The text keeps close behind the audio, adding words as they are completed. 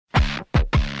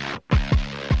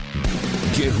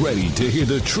Get ready to hear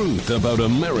the truth about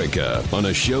America on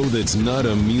a show that's not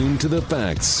immune to the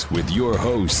facts with your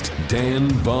host, Dan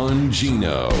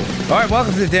Bongino. All right,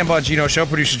 welcome to the Dan Bongino Show.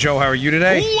 Producer Joe, how are you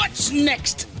today? What's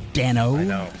next, Dano? I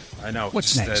know.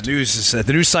 What's Just, next?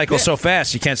 The news cycle's so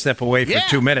fast, you can't step away for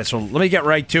 2 minutes. Well, let me get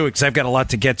right to it because I've got a lot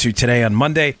to get to today on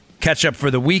Monday. Catch up for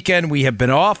the weekend. We have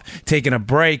been off, taking a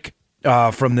break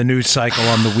from the news cycle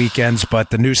on the weekends,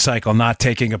 but the news cycle not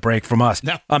taking a break from us.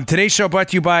 No. Today's show brought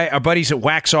to you by our buddies at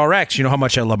Wax RX. You know how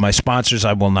much I love my sponsors.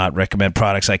 I will not recommend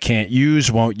products I can't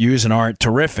use, won't use, and aren't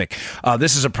terrific.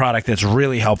 This is a product that's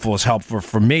really helpful. It's helpful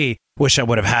for me. Wish I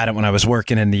would have had it when I was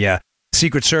working in the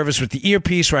Secret Service with the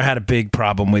earpiece, where I had a big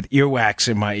problem with earwax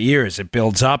in my ears. It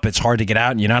builds up. It's hard to get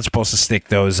out, and you're not supposed to stick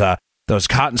those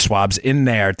cotton swabs in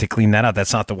there to clean that out.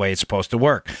 That's not the way it's supposed to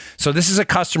work. So this is a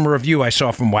customer review I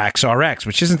saw from Wax RX,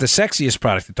 which isn't the sexiest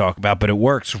product to talk about, but it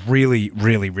works really,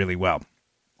 really, really well.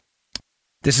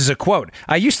 This is a quote.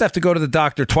 I used to have to go to the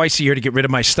doctor twice a year to get rid of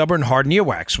my stubborn, hardened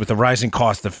earwax. With the rising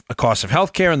cost of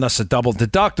healthcare and thus a double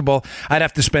deductible, I'd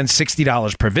have to spend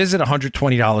 $60 per visit,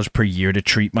 $120 per year to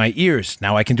treat my ears.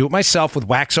 Now I can do it myself with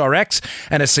Wax RX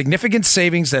and a significant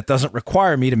savings that doesn't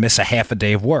require me to miss a half a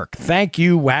day of work. Thank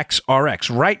you, Wax RX.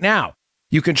 Right now,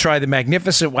 you can try the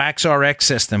magnificent Wax RX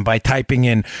system by typing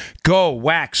in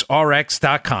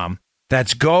GoWaxRx.com.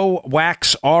 That's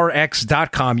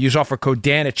GoWaxRx.com. Use offer code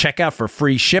Dan at checkout for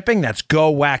free shipping. That's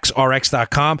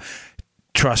GoWaxRx.com.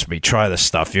 Trust me, try this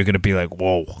stuff. You're going to be like,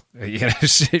 whoa.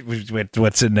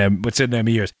 What's in them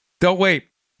ears? Don't wait.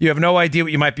 You have no idea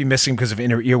what you might be missing because of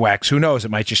inner earwax. Who knows? It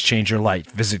might just change your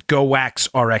life. Visit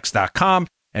GoWaxRx.com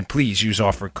and please use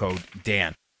offer code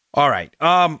Dan. All right.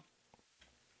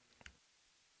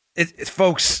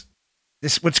 Folks,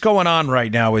 what's going on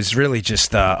right now is really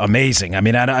just amazing. I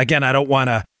mean, I don't want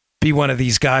to be one of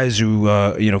these guys who,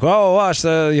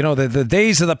 the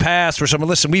days of the past or someone.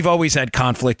 Listen, we've always had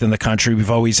conflict in the country.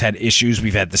 We've always had issues.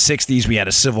 We've had the 60s. We had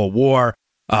a civil war.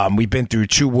 We've been through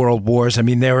 2 world wars. I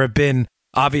mean, there have been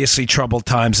obviously troubled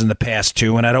times in the past,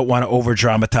 too, and I don't want to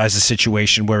over-dramatize the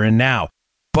situation we're in now.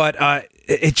 But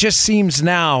it just seems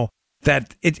now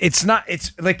that it's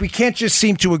like we can't just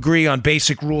seem to agree on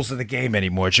basic rules of the game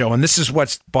anymore, Joe, and this is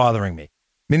what's bothering me. I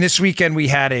mean, this weekend we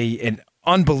had an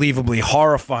unbelievably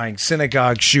horrifying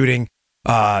synagogue shooting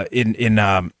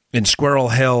in Squirrel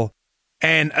Hill,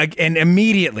 and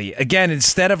immediately, again,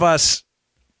 instead of us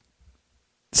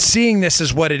seeing this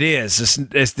as what it is,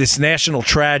 this national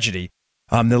tragedy,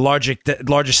 the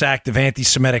largest act of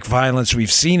anti-Semitic violence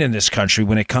we've seen in this country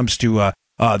when it comes to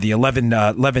the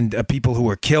 11 people who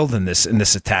were killed in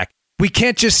this attack. We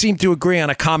can't just seem to agree on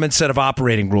a common set of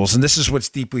operating rules, and this is what's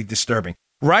deeply disturbing.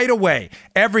 Right away,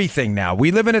 everything now.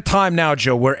 We live in a time now,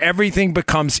 Joe, where everything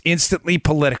becomes instantly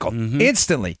political. Mm-hmm.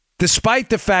 Instantly. Despite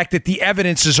the fact that the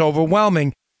evidence is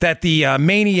overwhelming that the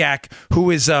maniac who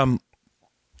is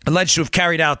alleged to have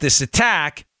carried out this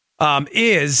attack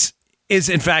is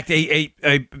in fact a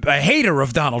hater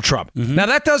of Donald Trump. Mm-hmm. Now,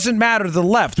 that doesn't matter to the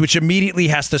left, which immediately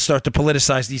has to start to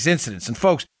politicize these incidents. And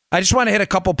folks, I just want to hit a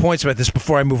couple points about this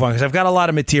before I move on, because I've got a lot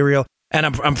of material, and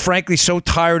I'm frankly so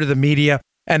tired of the media,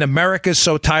 and America's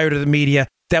so tired of the media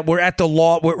that we're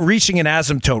reaching an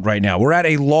asymptote right now. We're at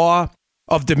a law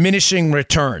of diminishing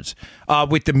returns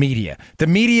with the media. The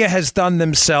media has done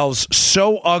themselves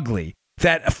so ugly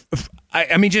that,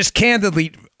 I mean, just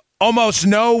candidly, almost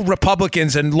no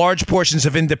Republicans and large portions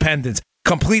of independents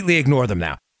completely ignore them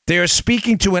now. They are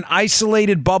speaking to an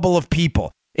isolated bubble of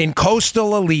people in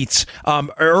coastal elites,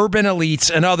 urban elites,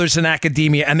 and others in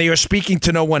academia, and they are speaking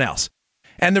to no one else.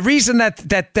 And the reason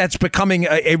that's becoming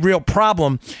a real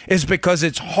problem is because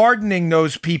it's hardening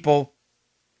those people.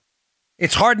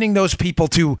 It's hardening those people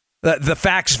to the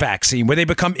facts vaccine, where they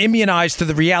become immunized to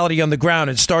the reality on the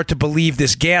ground and start to believe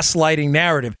this gaslighting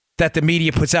narrative that the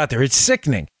media puts out there. It's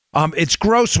sickening. It's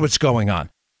gross what's going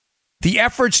on. The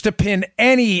efforts to pin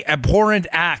any abhorrent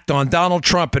act on Donald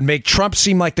Trump and make Trump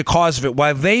seem like the cause of it,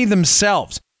 while they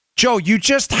themselves, Joe, you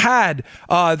just had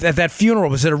that funeral.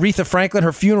 Was it Aretha Franklin,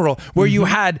 her funeral, where you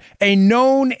had a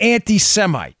known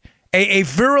anti-Semite, a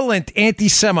virulent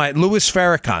anti-Semite, Louis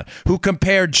Farrakhan, who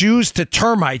compared Jews to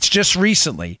termites just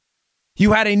recently.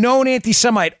 You had a known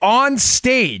anti-Semite on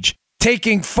stage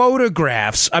taking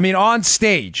photographs. I mean, on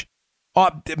stage.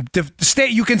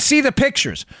 You can see the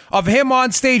pictures of him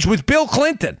on stage with Bill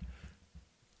Clinton.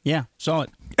 Yeah, saw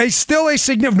it. Still a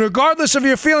significant, regardless of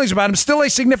your feelings about him, still a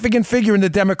significant figure in the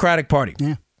Democratic Party.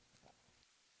 Yeah.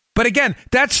 But again,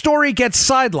 that story gets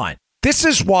sidelined. This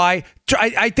is why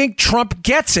I think Trump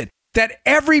gets it, that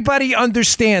everybody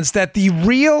understands that the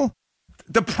real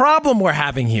the problem we're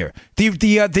having here,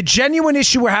 the genuine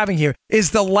issue we're having here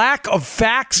is the lack of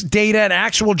facts, data, and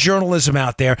actual journalism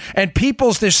out there, and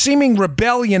there's seeming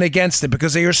rebellion against it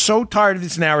because they are so tired of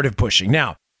this narrative pushing.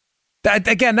 Now,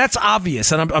 again, that's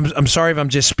obvious, and I'm sorry if I'm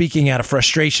just speaking out of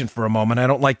frustration for a moment. I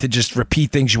don't like to just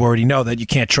repeat things you already know, that you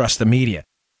can't trust the media.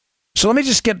 So let me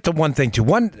just get to one thing, too.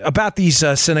 One about these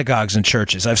synagogues and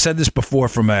churches. I've said this before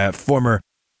from a former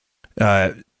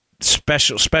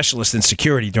specialist in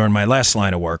security during my last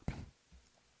line of work.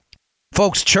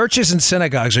 Folks, churches and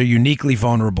synagogues are uniquely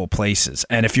vulnerable places.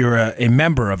 And if you're a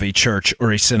member of a church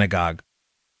or a synagogue,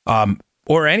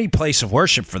 or any place of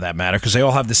worship for that matter, because they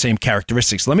all have the same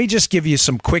characteristics, let me just give you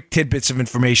some quick tidbits of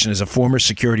information as a former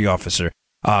security officer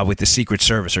with the Secret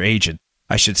Service, or agent,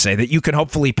 I should say, that you can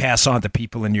hopefully pass on to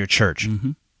people in your church.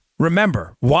 Mm-hmm.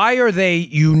 Remember, why are they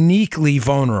uniquely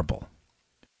vulnerable?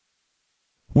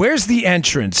 Where's the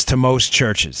entrance to most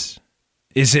churches?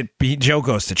 Is it, Joe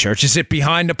goes to church, is it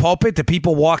behind the pulpit? Do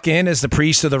people walk in as the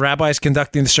priest or the rabbi is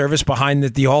conducting the service behind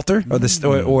the altar?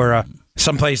 Or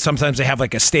sometimes they have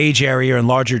like a stage area in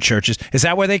larger churches. Is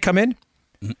that where they come in?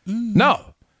 Mm-mm.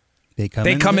 No. They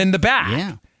come in the back.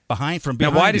 Yeah, from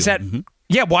behind. Now, why does that? Mm-hmm.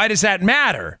 Yeah, why does that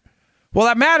matter? Well,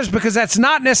 that matters because that's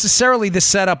not necessarily the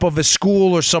setup of a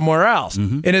school or somewhere else.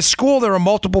 Mm-hmm. In a school, there are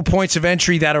multiple points of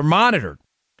entry that are monitored.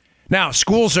 Now,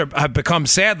 schools have become,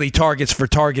 sadly, targets for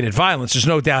targeted violence. There's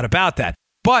no doubt about that.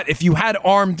 But if you had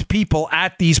armed people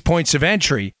at these points of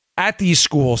entry, at these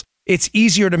schools, it's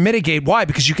easier to mitigate. Why?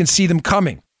 Because you can see them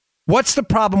coming. What's the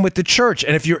problem with the church?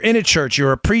 And if you're in a church,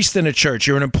 you're a priest in a church,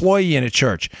 you're an employee in a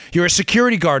church, you're a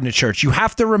security guard in a church, you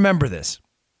have to remember this.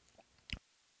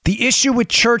 The issue with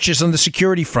churches on the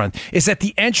security front is that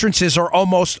the entrances are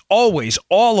almost always,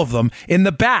 all of them, in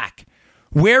the back.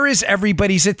 Where is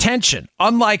everybody's attention?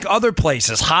 Unlike other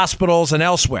places, hospitals and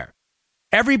elsewhere,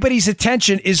 everybody's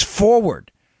attention is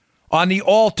forward on the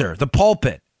altar, the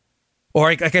pulpit.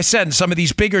 Or like I said, in some of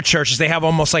these bigger churches, they have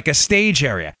almost like a stage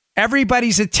area.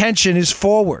 Everybody's attention is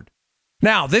forward.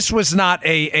 Now, this was not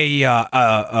this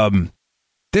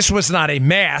was not a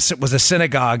mass. It was a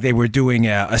synagogue. They were doing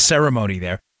a ceremony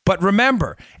there. But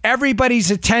remember, everybody's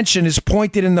attention is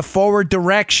pointed in the forward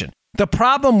direction. The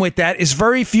problem with that is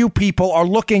very few people are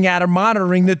looking at or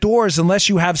monitoring the doors unless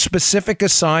you have specific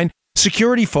assigned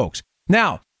security folks.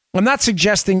 Now, I'm not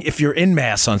suggesting if you're in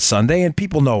Mass on Sunday, and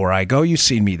people know where I go, you've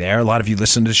seen me there, a lot of you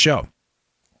listen to the show.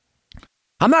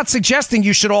 I'm not suggesting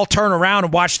you should all turn around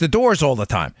and watch the doors all the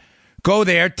time. Go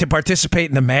there to participate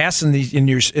in the Mass and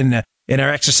in our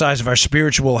exercise of our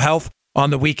spiritual health on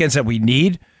the weekends that we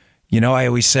need. You know, I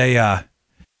always say,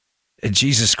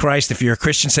 Jesus Christ, if you're a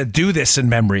Christian, said, do this in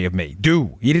memory of me.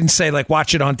 Do. He didn't say, like,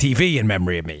 watch it on TV in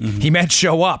memory of me. Mm-hmm. He meant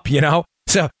show up, you know?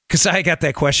 So, because I got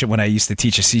that question when I used to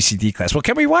teach a CCD class. Well,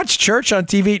 can we watch church on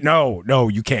TV? No,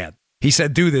 you can't. He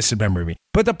said, do this in memory of me.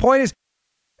 But the point is,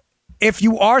 if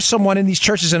you are someone in these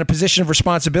churches in a position of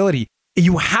responsibility,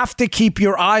 you have to keep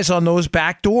your eyes on those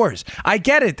back doors. I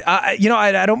get it. I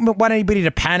don't want anybody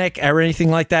to panic or anything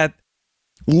like that.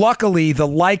 Luckily, the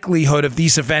likelihood of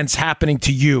these events happening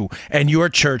to you and your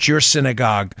church, your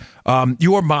synagogue,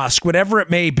 your mosque, whatever it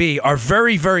may be, are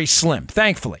very, very slim,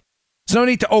 thankfully. There's no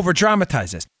need to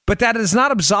over-dramatize this. But that does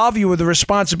not absolve you of the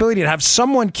responsibility to have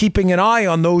someone keeping an eye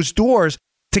on those doors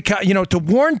to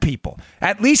warn people.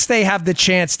 At least they have the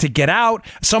chance to get out.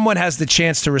 Someone has the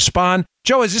chance to respond.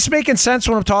 Joe, is this making sense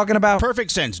what I'm talking about?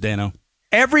 Perfect sense, Dano.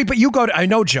 But you go to, I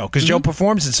know Joe, because Joe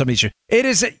performs in some of these shows. It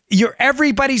is,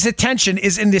 everybody's attention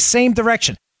is in the same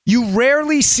direction. You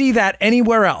rarely see that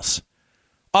anywhere else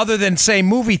other than, say,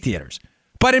 movie theaters.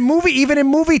 But even in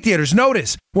movie theaters,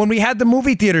 notice when we had the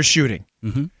movie theater shooting,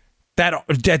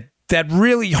 that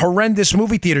really horrendous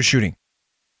movie theater shooting,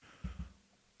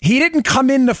 he didn't come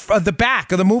in the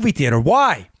back of the movie theater.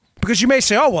 Why? Because you may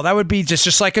say, oh, well, that would be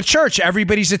just like a church.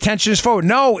 Everybody's attention is forward.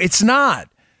 No, it's not.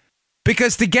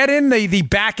 Because to get in the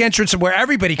back entrance of where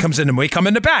everybody comes in, and we come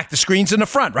in the back, the screen's in the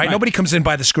front, right? Nobody comes in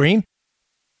by the screen.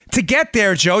 To get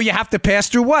there, Joe, you have to pass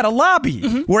through what? A lobby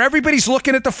where everybody's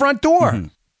looking at the front door. Mm-hmm.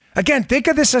 Again, think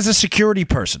of this as a security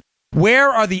person. Where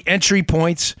are the entry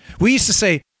points? We used to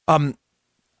say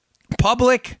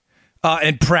public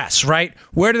and press, right?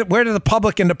 Where do the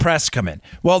public and the press come in?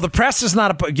 Well, the press is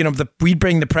not we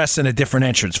bring the press in a different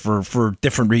entrance for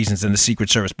different reasons in the Secret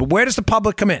Service. But where does the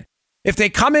public come in? If they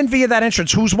come in via that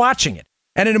entrance, who's watching it?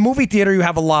 And in a movie theater, you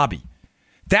have a lobby.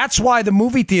 That's why the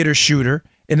movie theater shooter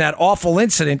in that awful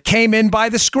incident came in by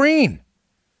the screen.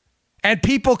 And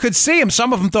people could see him.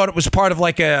 Some of them thought it was part of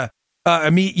like they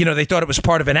thought it was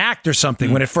part of an act or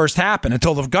something when it first happened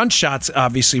until the gunshots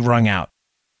obviously rung out.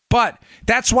 But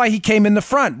that's why he came in the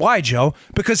front. Why, Joe?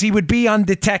 Because he would be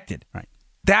undetected. Right.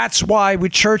 That's why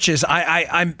with churches,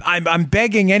 I'm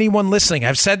begging anyone listening.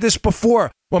 I've said this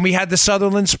before when we had the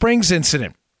Sutherland Springs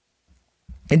incident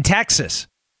in Texas.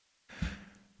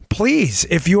 Please,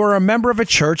 if you are a member of a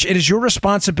church, it is your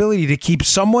responsibility to keep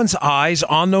someone's eyes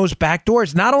on those back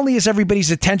doors. Not only is everybody's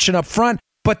attention up front,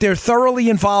 but they're thoroughly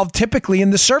involved typically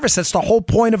in the service. That's the whole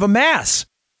point of a mass.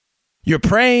 You're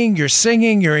praying, you're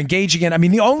singing, you're engaging in. I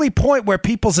mean, the only point where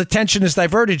people's attention is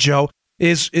diverted, Joe,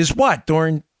 is what?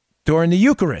 During the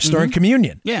Eucharist, during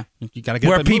communion. Yeah, you got to get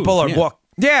where up and people move. are walking.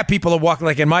 Yeah, people are walking.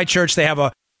 Like in my church, they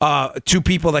have two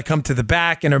people that come to the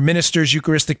back and are ministers,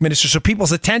 Eucharistic ministers. So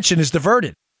people's attention is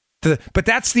diverted. But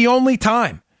that's the only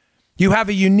time. You have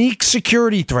a unique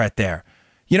security threat there.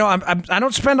 You know, I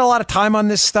don't spend a lot of time on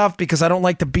this stuff because I don't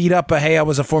like to beat up hey, I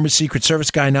was a former Secret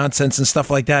Service guy nonsense and stuff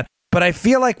like that. But I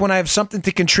feel like when I have something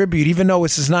to contribute, even though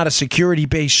this is not a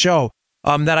security-based show,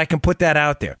 that I can put that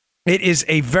out there. It is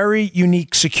a very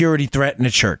unique security threat in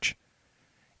a church.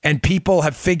 And people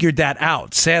have figured that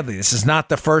out. Sadly, this is not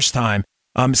the first time.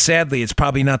 Sadly, it's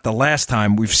probably not the last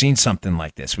time we've seen something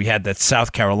like this. We had that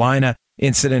South Carolina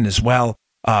incident as well.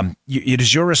 It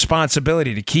is your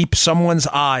responsibility to keep someone's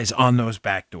eyes on those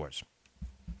back doors.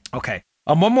 Okay.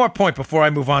 One more point before I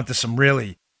move on to some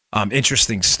really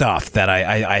interesting stuff that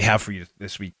I have for you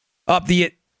this week.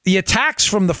 The attacks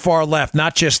from the far left,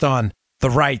 not just on the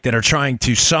right, that are trying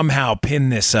to somehow pin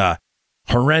this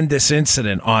horrendous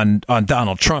incident on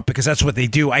Donald Trump, because that's what they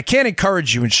do. I can't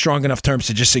encourage you in strong enough terms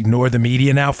to just ignore the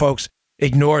media now, folks.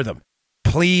 Ignore them.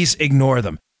 Please ignore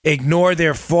them. Ignore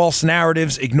their false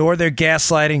narratives. Ignore their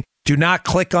gaslighting. Do not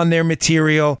click on their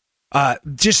material.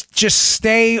 Just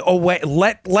stay away.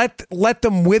 Let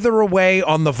them wither away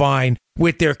on the vine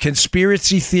with their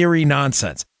conspiracy theory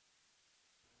nonsense.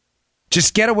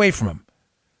 Just get away from them.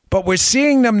 But we're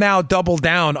seeing them now double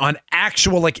down on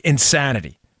actual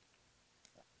insanity.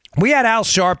 We had Al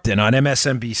Sharpton on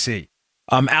MSNBC.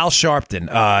 Al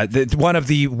Sharpton, one of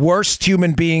the worst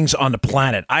human beings on the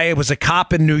planet. I was a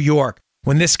cop in New York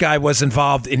when this guy was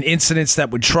involved in incidents that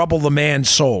would trouble the man's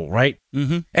soul, right?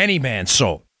 Mm-hmm. Any man's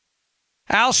soul.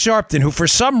 Al Sharpton, who for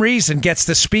some reason gets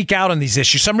to speak out on these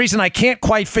issues, some reason I can't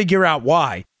quite figure out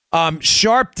why.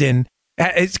 Sharpton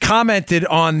has commented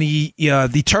on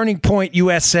the Turning Point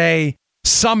USA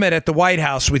summit at the White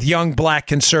House with young black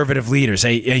conservative leaders,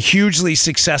 a hugely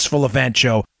successful event,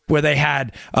 Joe, where they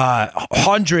had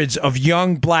hundreds of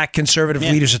young black conservative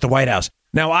leaders at the White House.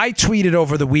 Now, I tweeted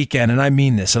over the weekend, and I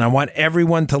mean this, and I want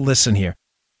everyone to listen here.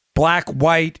 Black,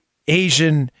 white,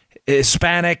 Asian,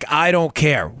 Hispanic, I don't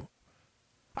care.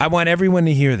 I want everyone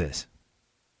to hear this.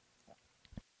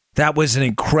 That was an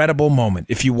incredible moment.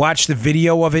 If you watch the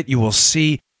video of it, you will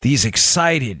see these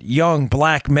excited young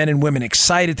black men and women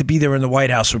excited to be there in the White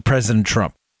House with President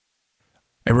Trump,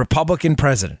 a Republican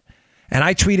president. And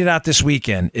I tweeted out this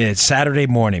weekend, it's Saturday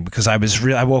morning, because I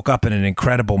woke up in an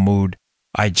incredible mood.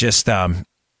 I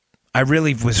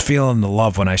really was feeling the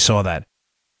love when I saw that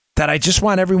I just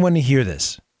want everyone to hear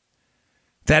this,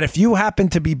 that if you happen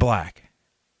to be black,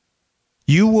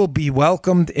 you will be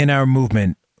welcomed in our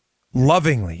movement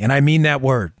lovingly. And I mean that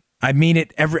word. I mean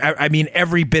it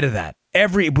every bit of that.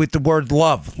 With the word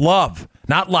love,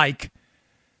 not like,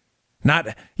 not,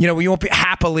 we won't be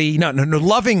happily, no,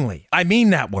 lovingly. I mean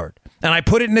that word. And I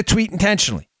put it in a tweet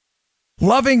intentionally.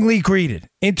 Lovingly greeted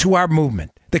into our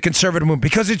movement, the conservative movement,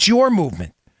 because it's your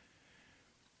movement.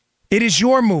 It is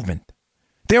your movement.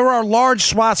 There are large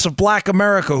swaths of black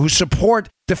America who support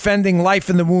defending life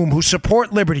in the womb, who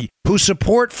support liberty, who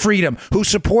support freedom, who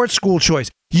support school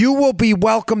choice. You will be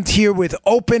welcomed here with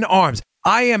open arms.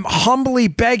 I am humbly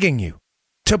begging you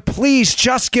to please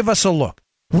just give us a look.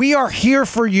 We are here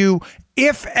for you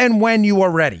if and when you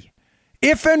are ready.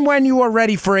 If and when you are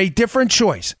ready for a different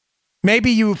choice.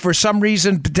 Maybe you, for some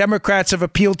reason, Democrats have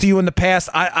appealed to you in the past.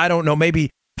 I don't know.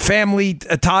 Maybe family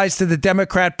ties to the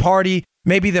Democrat Party.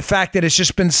 Maybe the fact that it's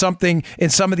just been something in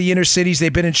some of the inner cities.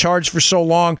 They've been in charge for so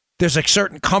long. There's a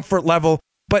certain comfort level.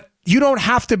 But you don't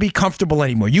have to be comfortable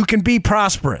anymore. You can be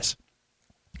prosperous.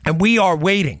 And we are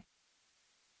waiting.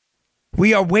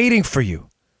 We are waiting for you.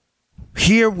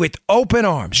 Here with open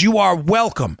arms. You are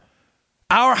welcome.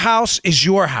 Our house is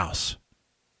your house.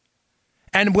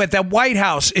 And with the White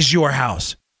House is your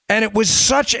house. And it was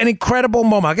such an incredible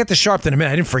moment. I'll get to Sharpton in a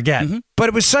minute. I didn't forget. Mm-hmm. But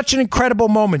it was such an incredible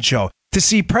moment, Joe, to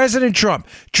see President Trump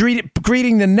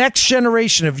greeting the next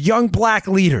generation of young black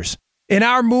leaders in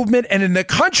our movement and in the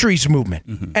country's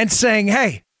movement and saying,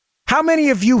 hey, how many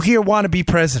of you here want to be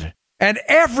president? And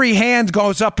every hand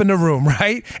goes up in the room,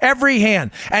 right? Every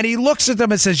hand. And he looks at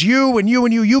them and says, you and you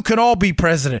and you can all be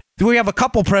president. We have a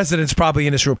couple presidents probably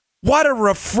in this room. What a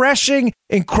refreshing,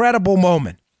 incredible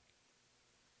moment.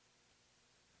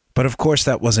 But of course,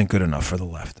 that wasn't good enough for the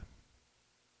left.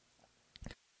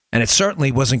 And it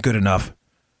certainly wasn't good enough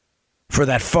for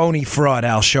that phony fraud,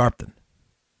 Al Sharpton,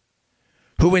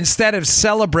 who instead of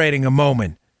celebrating a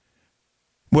moment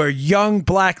where young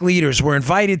black leaders were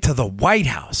invited to the White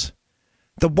House,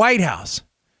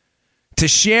 to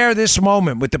share this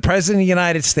moment with the President of the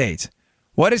United States,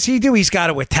 what does he do? He's got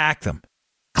to attack them,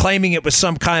 claiming it was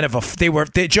some kind of they were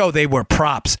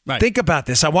props. Right. Think about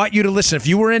this. I want you to listen. If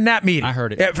you were in that meeting, I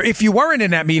heard it. If you weren't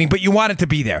in that meeting, but you wanted to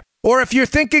be there, or if you're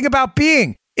thinking about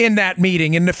being in that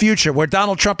meeting in the future where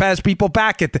Donald Trump has people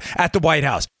back at the White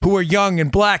House who are young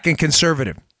and black and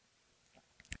conservative,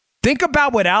 think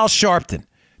about what Al Sharpton,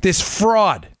 this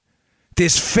fraud,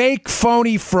 this fake,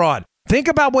 phony fraud, think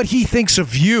about what he thinks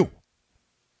of you.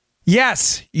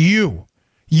 Yes, you.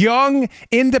 Young,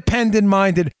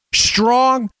 independent-minded,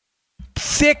 strong,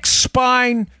 thick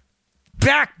spine,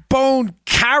 backbone,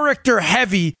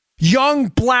 character-heavy, young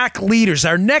black leaders,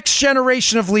 our next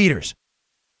generation of leaders,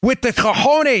 with the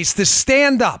cojones to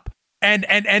stand up and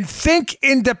think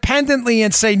independently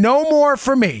and say, no more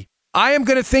for me. I am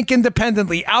going to think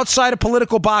independently outside of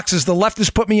political boxes the left has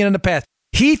put me in the past.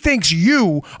 He thinks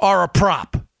you are a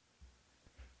prop.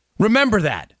 Remember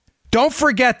that. Don't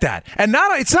forget that. And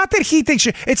it's not that he thinks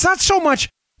it's not so much,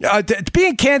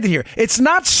 being candid here, it's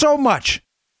not so much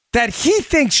that he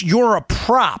thinks you're a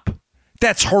prop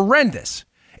that's horrendous.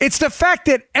 It's the fact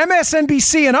that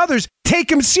MSNBC and others take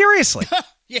him seriously.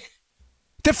 Yeah.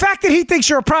 The fact that he thinks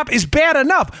you're a prop is bad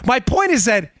enough. My point is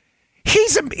that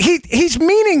he's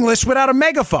meaningless without a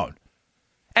megaphone.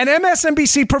 And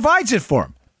MSNBC provides it for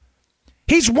him.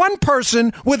 He's one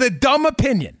person with a dumb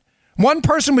opinion. One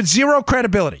person with zero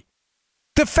credibility.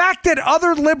 The fact that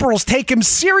other liberals take him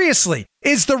seriously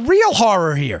is the real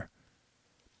horror here.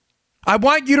 I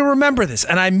want you to remember this,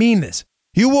 and I mean this.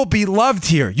 You will be loved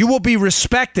here. You will be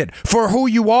respected for who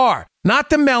you are, not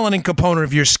the melanin component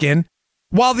of your skin.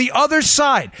 While the other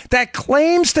side that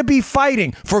claims to be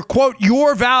fighting for, quote,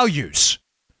 your values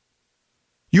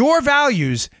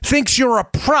thinks you're a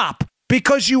prop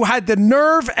because you had the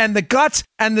nerve and the guts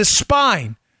and the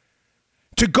spine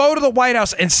to go to the White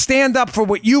House and stand up for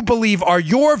what you believe are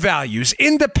your values,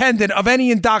 independent of any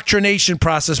indoctrination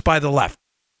process by the left.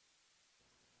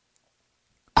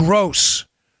 Gross.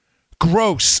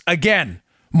 Again,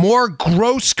 more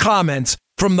gross comments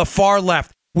from the far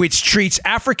left, which treats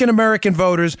African-American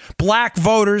voters, black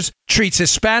voters, treats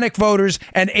Hispanic voters,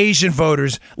 and Asian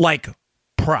voters like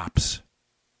props.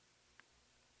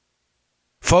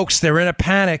 Folks, they're in a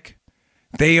panic.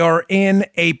 They are in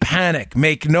a panic.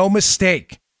 Make no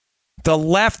mistake. The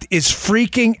left is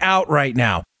freaking out right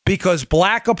now because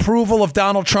black approval of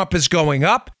Donald Trump is going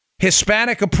up.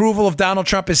 Hispanic approval of Donald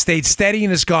Trump has stayed steady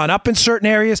and has gone up in certain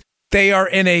areas. They are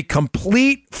in a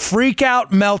complete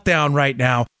freak-out meltdown right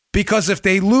now because if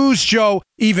they lose, Joe,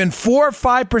 even 4 or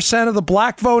 5% of the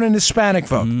black vote and Hispanic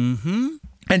vote,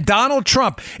 and Donald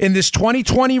Trump in this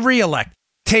 2020 reelect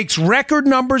takes record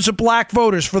numbers of black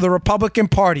voters for the Republican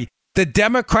Party, the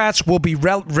Democrats will be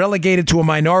relegated to a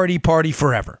minority party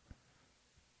forever.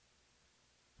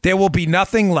 There will be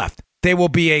nothing left. They will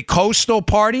be a coastal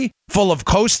party full of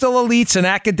coastal elites and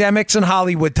academics and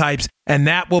Hollywood types, and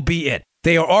that will be it.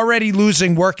 They are already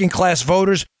losing working class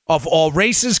voters of all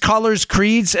races, colors,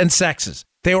 creeds, and sexes.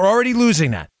 They are already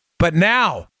losing that. But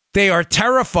now they are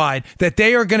terrified that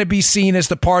they are going to be seen as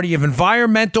the party of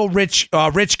environmental rich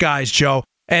guys, Joe,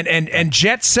 and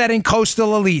jet-setting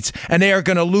coastal elites, and they are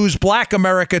going to lose black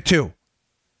America too.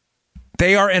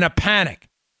 They are in a panic.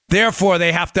 Therefore,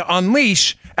 they have to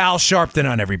unleash Al Sharpton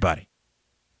on everybody.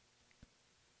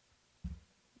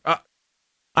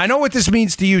 I know what this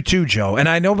means to you too, Joe, and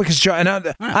I know because Joe, and not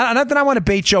that I want to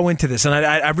bait Joe into this, and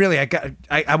I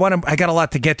got a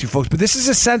lot to get to, folks, but this is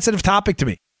a sensitive topic to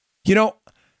me. You know,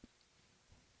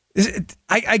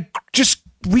 I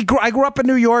grew up in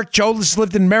New York. Joe has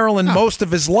lived in Maryland most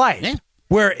of his life,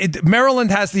 where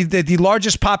Maryland has the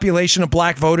largest population of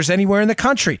black voters anywhere in the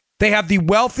country. They have the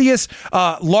wealthiest,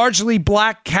 largely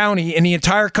black county in the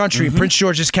entire country, Prince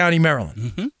George's County,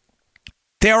 Maryland.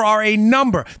 There are a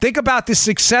number. Think about the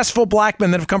successful black men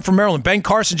that have come from Maryland. Ben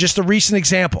Carson, just a recent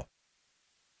example.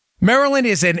 Maryland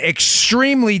is an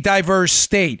extremely diverse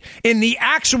state in the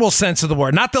actual sense of the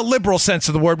word, not the liberal sense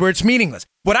of the word where it's meaningless.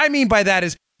 What I mean by that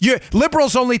is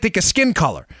liberals only think of skin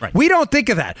color. Right. We don't think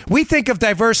of that. We think of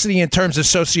diversity in terms of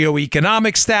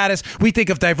socioeconomic status. We think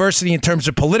of diversity in terms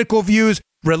of political views,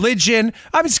 religion.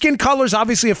 I mean, skin color is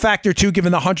obviously a factor too,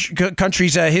 given the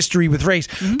country's history with race,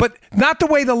 but not the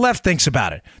way the left thinks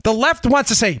about it. The left wants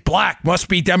to say black must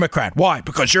be Democrat. Why?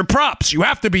 Because you're props. You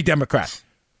have to be Democrat.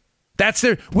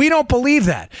 We don't believe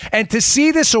that. And to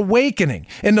see this awakening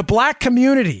in the black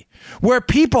community where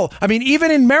people, I mean,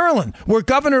 even in Maryland, where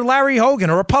Governor Larry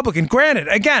Hogan, a Republican, granted,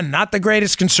 again, not the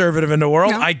greatest conservative in the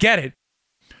world, I get it,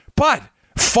 but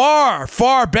far,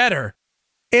 far better.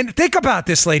 And think about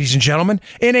this, ladies and gentlemen.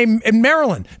 In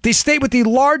Maryland, the state with the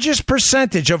largest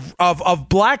percentage of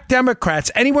black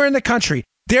Democrats anywhere in the country,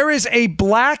 there is a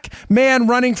black man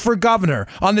running for governor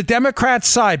on the Democrat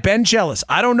side, Ben Jealous.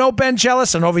 I don't know Ben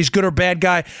Jealous. I don't know if he's good or bad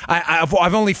guy.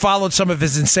 I've only followed some of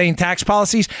his insane tax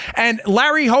policies. And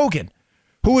Larry Hogan,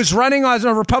 who is running on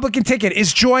a Republican ticket,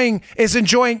 is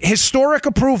enjoying historic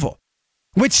approval,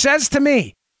 which says to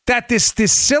me that this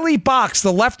silly box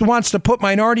the left wants to put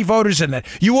minority voters in, that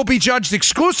you will be judged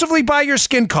exclusively by your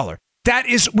skin color.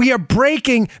 We are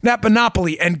breaking that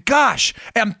monopoly. And gosh,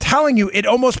 I'm telling you, it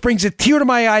almost brings a tear to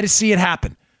my eye to see it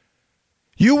happen.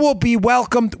 You will be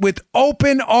welcomed with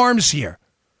open arms here,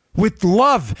 with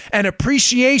love and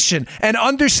appreciation and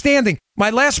understanding.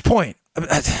 My last point.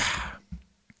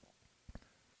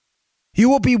 You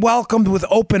will be welcomed with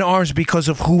open arms because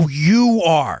of who you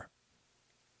are.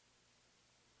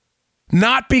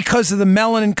 Not because of the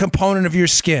melanin component of your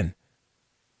skin.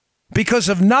 Because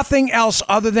of nothing else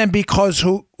other than because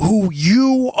who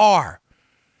you are.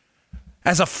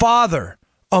 As a father,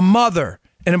 a mother,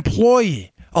 an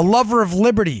employee, a lover of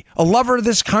liberty, a lover of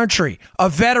this country, a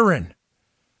veteran,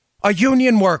 a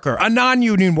union worker, a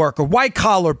non-union worker, white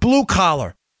collar, blue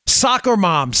collar, soccer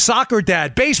mom, soccer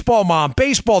dad, baseball mom,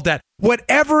 baseball dad,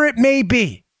 whatever it may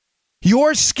be,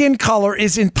 your skin color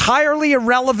is entirely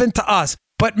irrelevant to us,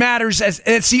 but matters as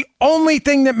it's the only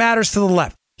thing that matters to the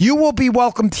left. You will be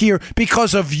welcomed here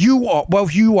because of you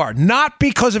are, not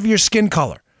because of your skin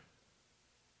color.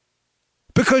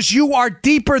 Because you are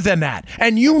deeper than that,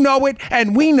 and you know it,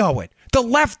 and we know it. The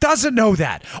left doesn't know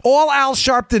that. All Al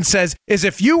Sharpton says is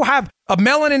if you have a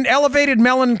elevated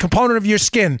melanin component of your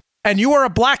skin, and you are a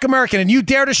black American, and you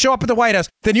dare to show up at the White House,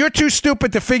 then you're too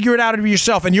stupid to figure it out of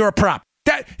yourself, and you're a prop.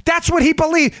 That's what he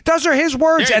believes. Those are his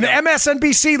words, and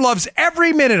MSNBC loves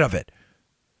every minute of it.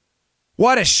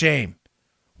 What a shame.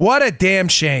 What a damn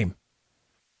shame.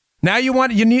 Now you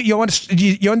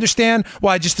understand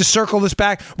why, just to circle this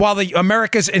back, while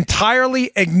America's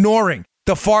entirely ignoring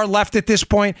the far left at this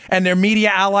point and their media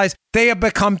allies, they have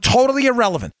become totally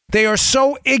irrelevant. They are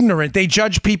so ignorant. They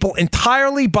judge people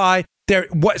entirely by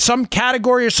some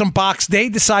category or some box they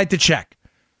decide to check.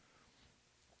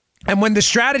 And when the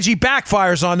strategy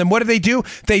backfires on them, what do?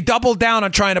 They double down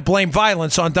on trying to blame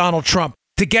violence on Donald Trump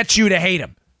to get you to hate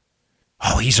him.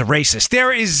 Oh, he's a racist.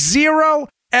 There is zero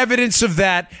evidence of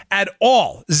that at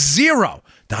all. Zero.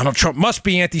 Donald Trump must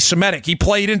be anti-Semitic. He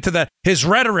played into his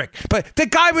rhetoric. But the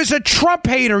guy was a Trump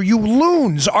hater, you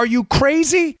loons. Are you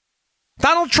crazy?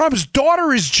 Donald Trump's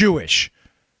daughter is Jewish.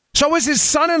 So is his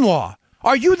son-in-law.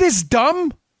 Are you this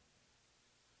dumb?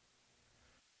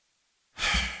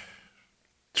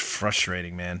 It's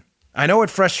frustrating, man. I know it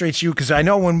frustrates you because I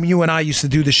know when you and I used to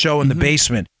do the show in the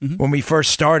basement when we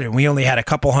first started, we only had a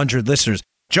couple hundred listeners.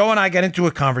 Joe and I got into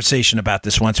a conversation about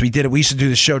this once. We used to do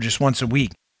the show just once a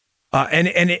week.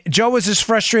 Joe was as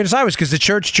frustrated as I was because the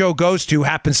church Joe goes to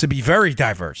happens to be very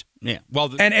diverse. Yeah, well,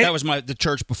 that was the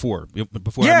church before I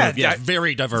moved. Yeah,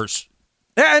 very diverse.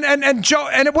 And Joe,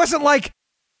 and it wasn't like,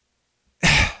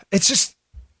 it's just,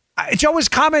 Joe was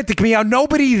commenting to me how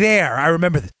nobody there, I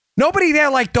remember this, nobody there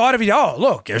thought of you, oh,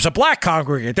 look, there's a black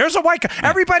congregant, there's a white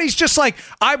everybody's just like,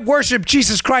 I worship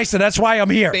Jesus Christ and that's why I'm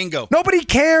here. Bingo. Nobody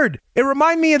cared. It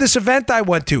reminded me of this event I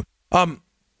went to.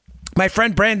 My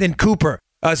friend Brandon Cooper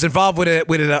is involved with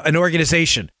an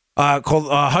organization called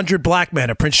 100 Black Men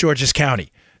of Prince George's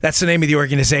County. That's the name of the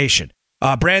organization.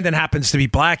 Brandon happens to be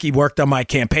black. He worked on my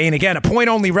campaign. Again, a point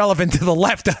only relevant to the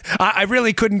left. I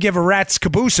really couldn't give a rat's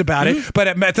caboose about it,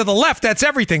 but to the left, that's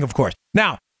everything, of course.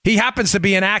 Now, he happens to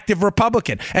be an active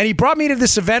Republican, and he brought me to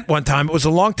this event one time. It was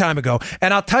a long time ago,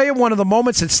 and I'll tell you one of the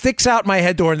moments that sticks out in my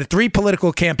head during the 3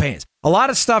 political campaigns. A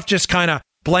lot of stuff just kind of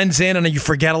blends in, and you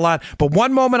forget a lot. But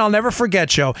one moment I'll never forget,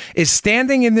 Joe, is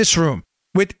standing in this room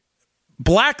with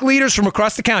black leaders from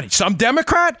across the county. Some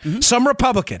Democrat, some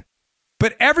Republican.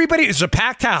 But everybody, it was a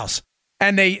packed house,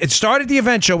 and they started the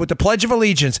event show with the Pledge of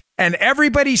Allegiance, and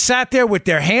everybody sat there with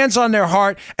their hands on their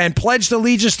heart and pledged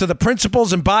allegiance to the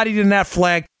principles embodied in that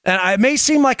flag. And it may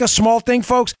seem like a small thing,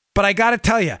 folks, but I got to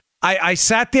tell you, I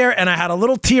sat there and I had a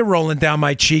little tear rolling down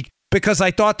my cheek because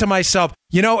I thought to myself,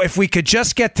 if we could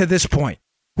just get to this point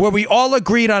where we all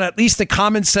agreed on at least a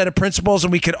common set of principles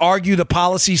and we could argue the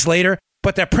policies later,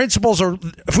 but the principles are,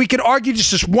 if we could argue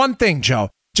just this one thing, Joe,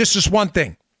 just this one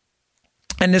thing.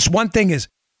 And this one thing is,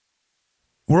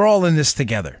 we're all in this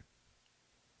together.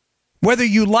 Whether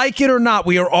you like it or not,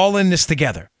 we are all in this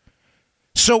together.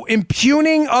 So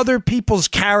impugning other people's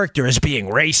character as being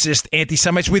racist,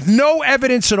 anti-Semites, with no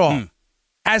evidence at all,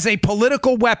 as a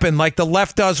political weapon like the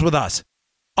left does with us,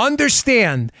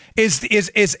 understand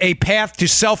is a path to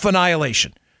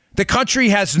self-annihilation. The country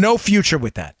has no future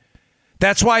with that.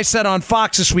 That's why I said on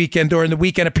Fox this weekend during the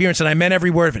weekend appearance, and I meant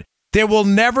every word of it, there will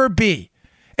never be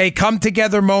a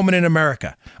come-together moment in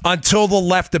America until the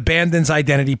left abandons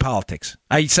identity politics.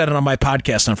 I said it on my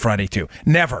podcast on Friday, too.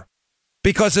 Never.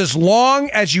 Because as long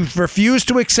as you refuse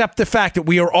to accept the fact that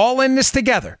we are all in this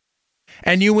together,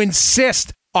 and you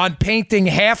insist on painting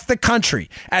half the country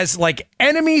as like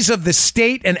enemies of the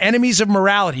state and enemies of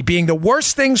morality, being the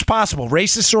worst things possible,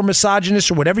 racist or misogynist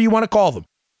or whatever you want to call them,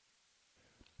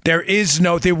 there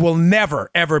will never,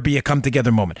 ever be a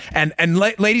come-together moment. And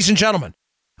ladies and gentlemen,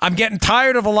 I'm getting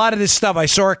tired of a lot of this stuff. I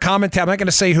saw a comment, I'm not going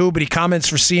to say who, but he comments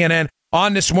for CNN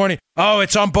on this morning. Oh,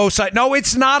 it's on both sides. No,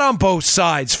 it's not on both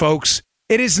sides, folks.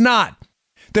 It is not.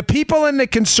 The people in the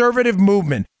conservative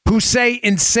movement who say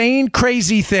insane,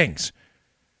 crazy things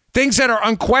that are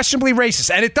unquestionably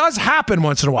racist, and it does happen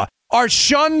once in a while, are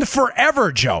shunned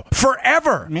forever, Joe.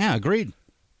 Forever. Yeah, agreed.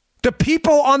 The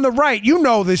people on the right, you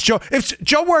know this, Joe. If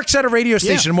Joe works at a radio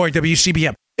station in the morning,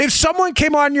 WCBM. If someone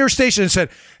came on your station and said,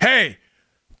 hey,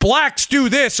 blacks do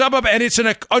this, and it's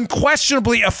an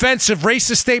unquestionably offensive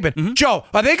racist statement, Joe,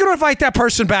 are they going to invite that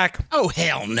person back? Oh,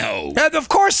 hell no. Of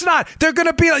course not. They're going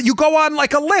to be like, you go on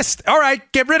like a list. All right,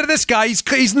 get rid of this guy.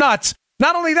 He's nuts.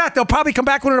 Not only that, they'll probably come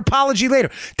back with an apology later.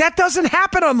 That doesn't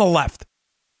happen on the left.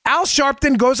 Al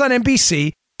Sharpton goes on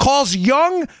NBC, calls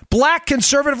young black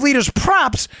conservative leaders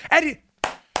props, and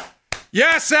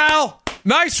yes, Al,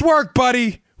 nice work,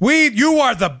 buddy. You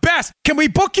are the best. Can we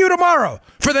book you tomorrow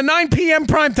for the 9 p.m.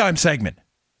 primetime segment?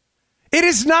 It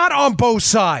is not on both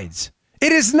sides.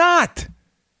 It is not.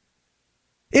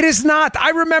 It is not. I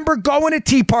remember going to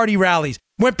Tea Party rallies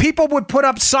when people would put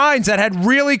up signs that had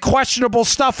really questionable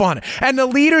stuff on it. And the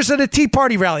leaders of the Tea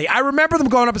Party rally, I remember them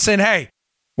going up and saying, hey,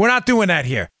 we're not doing that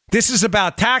here. This is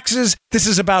about taxes. This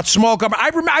is about small government.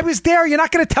 I was there. You're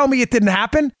not going to tell me it didn't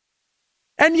happen.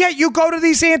 And yet you go to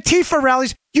these Antifa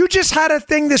rallies. You just had a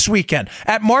thing this weekend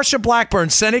at Marsha Blackburn,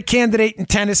 Senate candidate in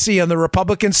Tennessee on the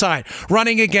Republican side,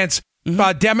 running against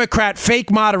Democrat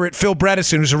fake moderate Phil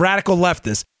Bredesen, who's a radical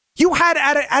leftist. You had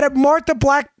at a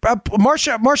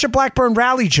Marsha Blackburn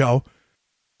rally, Joe.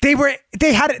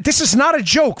 This is not a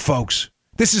joke, folks.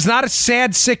 This is not a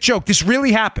sad, sick joke. This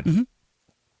really happened.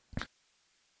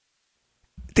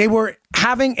 They were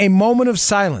having a moment of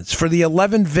silence for the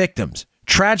 11 victims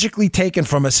tragically taken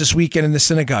from us this weekend in the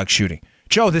synagogue shooting.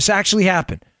 Joe, this actually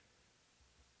happened.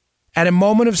 At a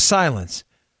moment of silence,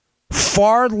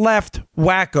 far left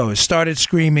wackos started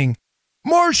screaming,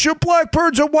 Marsha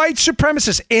Blackburn's a white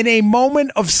supremacist, in a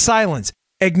moment of silence,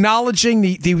 acknowledging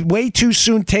the way too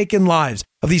soon taken lives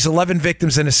of these 11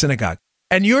 victims in a synagogue.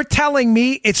 And you're telling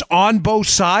me it's on both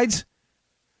sides?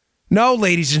 No,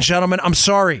 ladies and gentlemen, I'm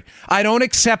sorry. I don't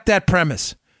accept that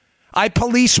premise. I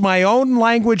police my own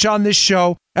language on this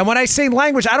show. And when I say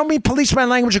language, I don't mean police my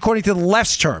language according to the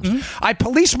left's terms. I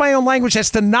police my own language as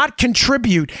to not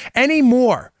contribute any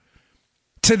more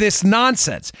to this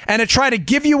nonsense and to try to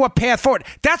give you a path forward.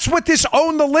 That's what this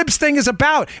Own the Libs thing is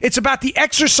about. It's about the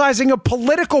exercising of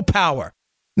political power.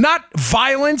 Not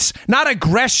violence, not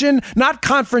aggression, not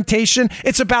confrontation.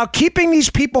 It's about keeping these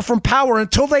people from power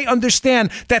until they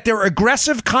understand that their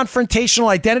aggressive confrontational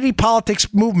identity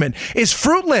politics movement is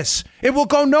fruitless. It will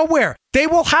go nowhere. They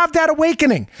will have that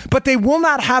awakening, but they will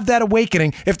not have that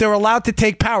awakening if they're allowed to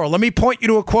take power. Let me point you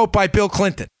to a quote by Bill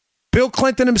Clinton. Bill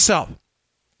Clinton himself.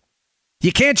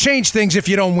 You can't change things if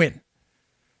you don't win.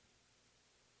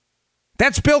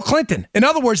 That's Bill Clinton. In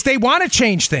other words, they want to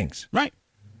change things. Right.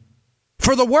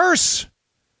 For the worse.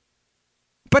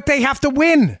 But they have to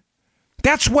win.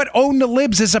 That's what Own the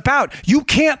Libs is about. You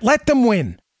can't let them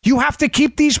win. You have to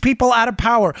keep these people out of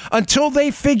power until they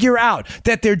figure out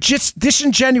that they're just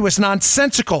disingenuous,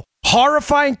 nonsensical,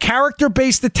 horrifying,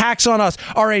 character-based attacks on us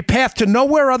are a path to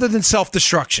nowhere other than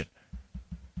self-destruction.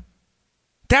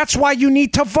 That's why you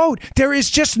need to vote. There is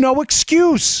just no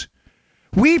excuse.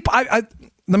 Let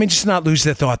me just not lose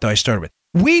the thought that I started with.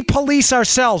 We police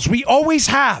ourselves. We always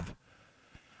have.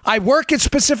 I work at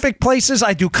specific places.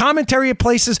 I do commentary at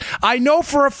places. I know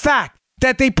for a fact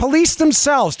that they police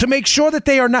themselves to make sure that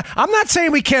they are not. I'm not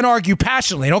saying we can't argue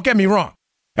passionately. Don't get me wrong.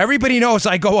 Everybody knows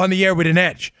I go on the air with an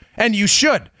edge, and you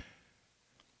should.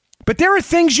 But there are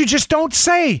things you just don't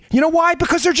say. You know why?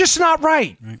 Because they're just not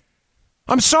right.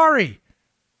 I'm sorry.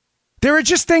 There are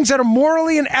just things that are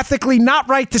morally and ethically not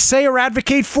right to say or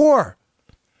advocate for.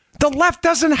 The left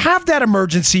doesn't have that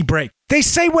emergency brake. They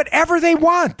say whatever they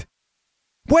want.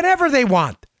 Whatever they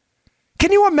want.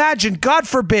 Can you imagine, God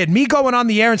forbid, me going on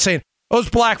the air and saying, those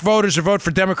black voters who vote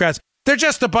for Democrats, they're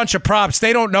just a bunch of props.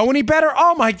 They don't know any better.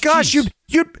 Oh my gosh,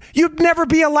 you'd never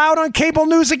be allowed on cable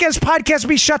news again. Podcasts would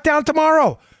be shut down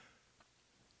tomorrow.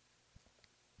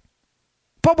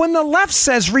 But when the left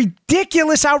says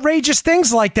ridiculous, outrageous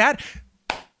things like that,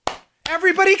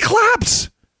 everybody claps.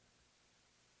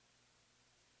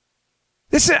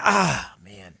 This is,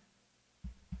 man.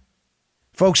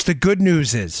 Folks, the good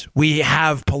news is we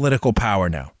have political power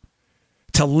now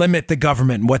to limit the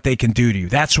government and what they can do to you.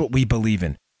 That's what we believe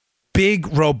in. Big,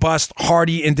 robust,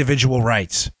 hardy individual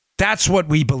rights. That's what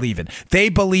we believe in. They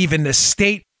believe in the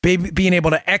state being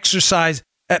able to exercise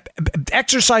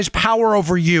power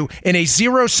over you in a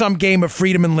zero-sum game of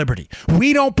freedom and liberty.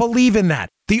 We don't believe in that.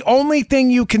 The only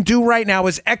thing you can do right now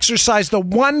is exercise the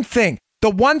one thing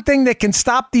that can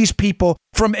stop these people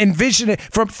from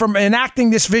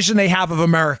enacting this vision they have of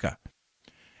America.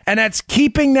 And that's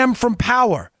keeping them from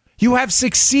power. You have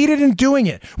succeeded in doing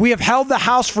it. We have held the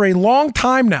House for a long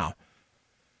time now.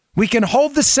 We can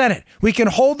hold the Senate. We can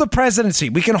hold the presidency.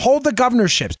 We can hold the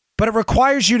governorships. But it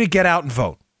requires you to get out and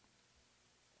vote.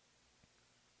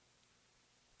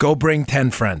 Go bring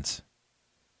 10 friends.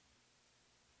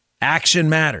 Action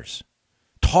matters.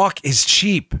 Talk is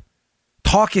cheap.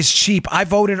 Talk is cheap. I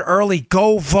voted early.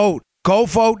 Go vote. Go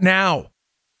vote now.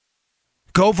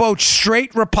 Go vote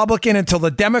straight Republican until the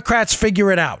Democrats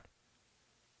figure it out.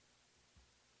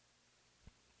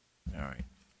 All right.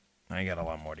 I got a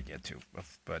lot more to get to.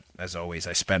 But as always,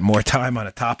 I spent more time on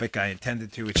a topic I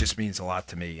intended to. It just means a lot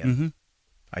to me. And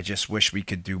I just wish we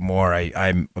could do more.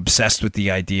 I'm obsessed with the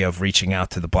idea of reaching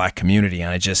out to the black community.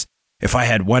 And if I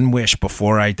had one wish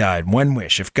before I died, one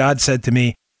wish, if God said to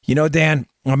me, you know, Dan,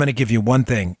 I'm going to give you one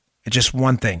thing, just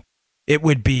one thing. It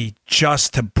would be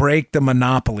just to break the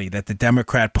monopoly that the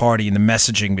Democrat Party and the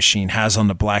messaging machine has on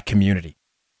the black community.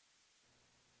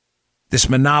 This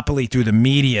monopoly through the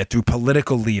media, through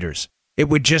political leaders. It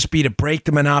would just be to break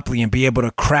the monopoly and be able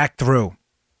to crack through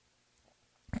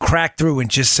and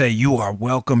just say, you are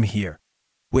welcome here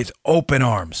with open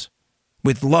arms,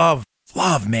 with love,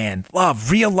 man, love,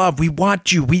 real love. We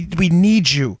want you. We need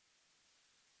you.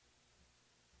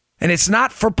 And it's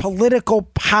not for political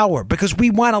power because we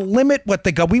want to limit what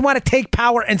we want to take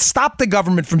power and stop the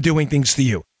government from doing things to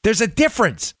you. There's a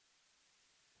difference.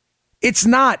 It's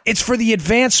not. It's for the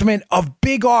advancement of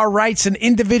big R rights and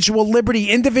individual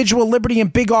liberty. Individual liberty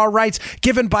and big R rights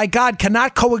given by God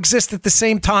cannot coexist at the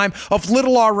same time of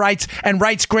little R rights and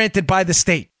rights granted by the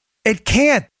state. It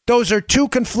can't. Those are two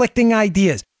conflicting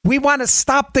ideas. We want to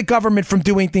stop the government from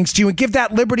doing things to you and give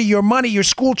that liberty, your money, your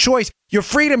school choice, your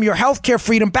freedom, your healthcare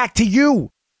freedom back to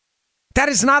you. That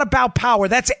is not about power.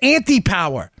 That's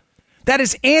anti-power. That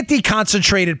is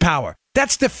anti-concentrated power.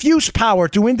 That's diffuse power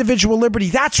through individual liberty.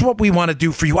 That's what we want to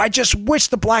do for you. I just wish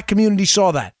the black community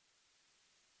saw that.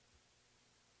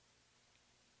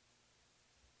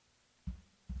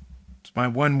 It's my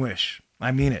one wish.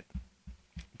 I mean it.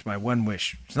 It's my one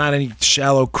wish. It's not any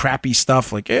shallow, crappy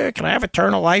stuff like, can I have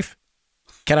eternal life?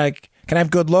 Can I have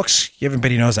good looks?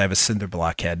 Everybody knows I have a cinder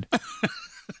block head.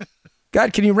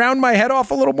 God, can you round my head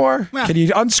off a little more? Well, can you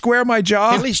unsquare my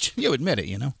jaw? At least you admit it,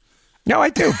 you know. No,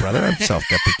 I do, brother. I'm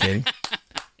self-deprecating.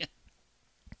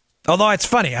 Although it's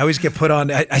funny, I always get put on.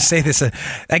 I say this.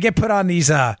 I get put on these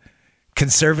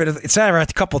conservative. It's a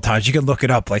couple times. You can look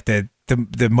it up, like the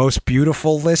most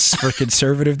beautiful lists for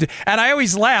conservative. And I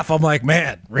always laugh. I'm like,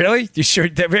 man, really? You sure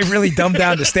they really dumbed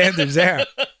down the standards there?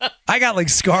 I got like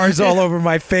scars all over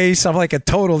my face. I'm like a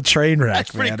total train wreck.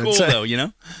 That's pretty cool, though. You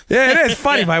know. Yeah, it is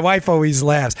funny. My wife always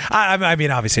laughs. I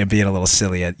mean, obviously, I'm being a little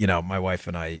silly. My wife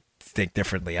and I think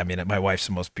differently. I mean, my wife's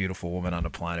the most beautiful woman on the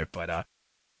planet, but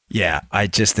yeah,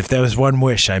 if there was one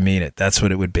wish, I mean it. That's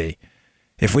what it would be.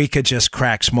 If we could just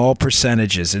crack small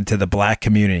percentages into the black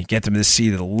community, get them to see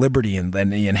the liberty and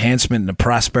the enhancement and the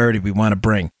prosperity we want to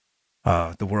bring,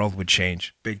 the world would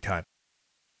change big time.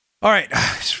 All right.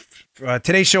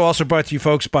 Today's show also brought to you,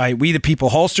 folks, by We the People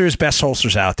Holsters, best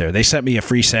holsters out there. They sent me a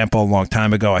free sample a long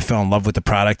time ago. I fell in love with the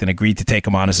product and agreed to take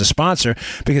them on as a sponsor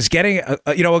because getting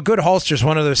a good holster is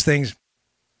one of those things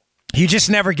you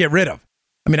just never get rid of.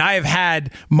 I mean, I have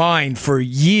had mine for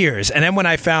years, and then when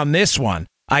I found this one,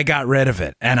 I got rid of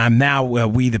it, and I'm now a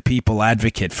We the People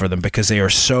advocate for them because they are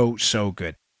so, so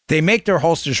good. They make their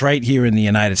holsters right here in the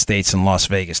United States in Las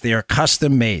Vegas. They are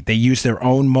custom made. They use their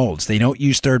own molds. They don't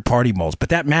use third-party molds, but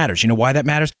that matters. You know why that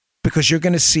matters? Because you're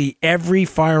going to see every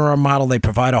firearm model they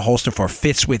provide a holster for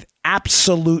fits with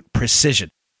absolute precision.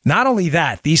 Not only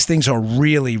that, these things are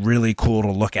really, really cool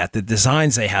to look at. The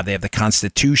designs they have the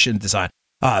Constitution design.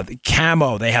 The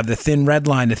camo, they have the thin red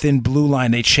line, the thin blue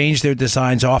line. They change their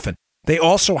designs often. They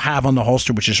also have on the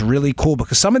holster, which is really cool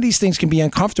because some of these things can be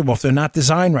uncomfortable if they're not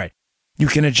designed right. You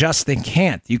can adjust, they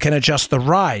can't. You can adjust the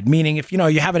ride, meaning if,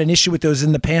 you're having an issue with those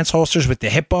in the pants holsters with the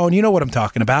hip bone, you know what I'm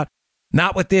talking about.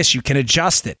 Not with this. You can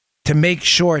adjust it to make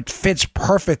sure it fits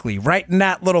perfectly right in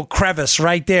that little crevice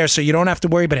right there so you don't have to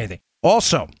worry about anything.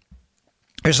 Also,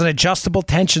 there's an adjustable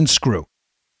tension screw.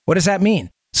 What does that mean?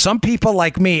 Some people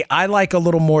like me, I like a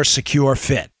little more secure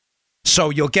fit.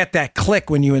 So you'll get that click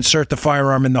when you insert the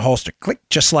firearm in the holster. Click,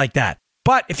 just like that.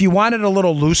 But if you want it a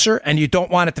little looser and you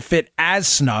don't want it to fit as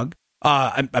snug,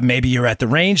 maybe you're at the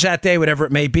range that day, whatever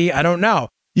it may be, I don't know.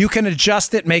 You can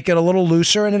adjust it, make it a little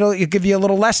looser, and it'll give you a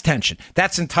little less tension.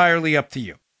 That's entirely up to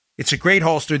you. It's a great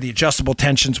holster. The adjustable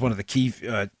tension is one of the key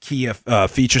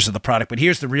features of the product. But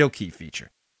here's the real key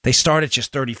feature. They start at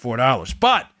just $34.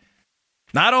 But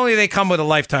not only do they come with a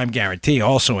lifetime guarantee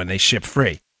also, and they ship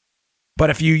free, but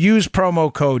if you use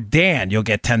promo code Dan, you'll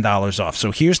get $10 off.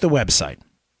 So here's the website.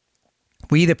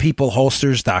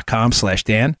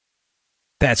 WeThePeopleHolsters.com/Dan.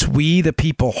 That's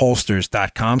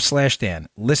WeThePeopleHolsters.com/Dan.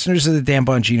 Listeners of the Dan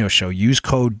Bongino Show, use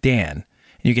code Dan, and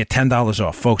you get $10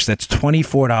 off. Folks, that's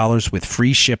 $24 with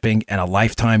free shipping and a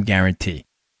lifetime guarantee.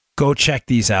 Go check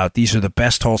these out. These are the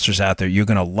best holsters out there. You're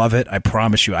going to love it. I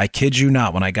promise you. I kid you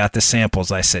not. When I got the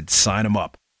samples, I said, sign them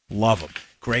up. Love them.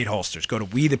 Great holsters. Go to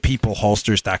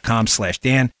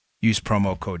WeThePeopleHolsters.com/Dan. Use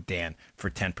promo code Dan for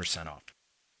 10% off.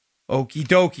 Okie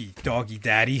dokie, doggy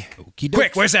daddy.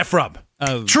 Quick, where's that from?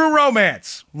 True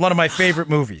Romance. One of my favorite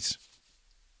movies.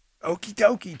 Okie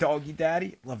dokie, doggy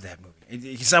daddy. Love that movie.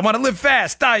 He said, I want to live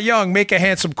fast, die young, make a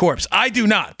handsome corpse. I do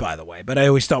not, by the way, but I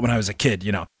always thought when I was a kid,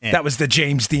 that was the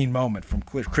James Dean moment from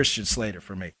Christian Slater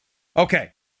for me.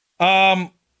 Okay. I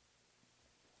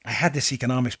had this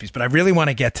economics piece, but I really want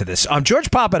to get to this. George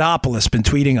Papadopoulos has been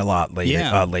tweeting a lot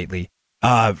lately,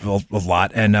 a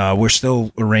lot, and we're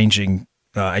still arranging.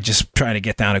 I just trying to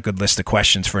get down a good list of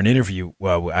questions for an interview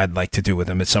I'd like to do with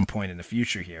him at some point in the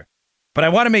future here. But I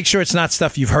want to make sure it's not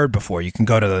stuff you've heard before. You can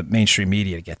go to the mainstream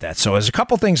media to get that. So there's a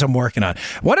couple things I'm working on.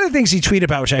 One of the things he tweeted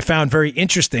about, which I found very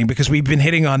interesting because we've been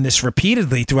hitting on this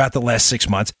repeatedly throughout the last 6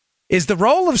 months, is the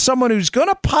role of someone who's going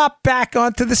to pop back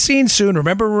onto the scene soon.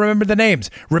 Remember the names.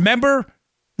 Remember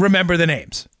the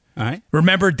names. All right.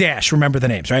 Remember the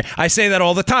names, right? I say that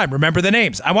all the time. Remember the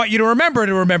names. I want you to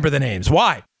remember the names.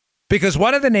 Why? Because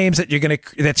one of the names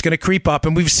that's going to creep up,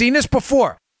 and we've seen this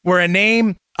before, where a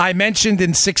name I mentioned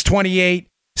in 628,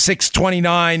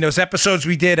 629, those episodes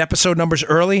we did, episode numbers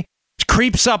early,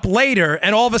 creeps up later,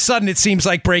 and all of a sudden it seems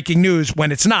like breaking news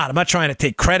when it's not. I'm not trying to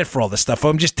take credit for all this stuff.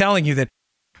 I'm just telling you that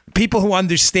people who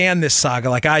understand this saga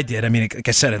like I did, I mean, like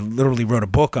I said, I literally wrote a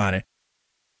book on it.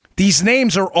 These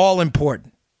names are all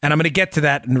important, and I'm going to get to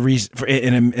that and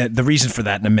the reason for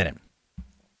that in a minute.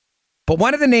 But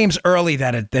one of the names early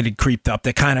that had creeped up,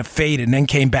 that kind of faded and then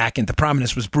came back into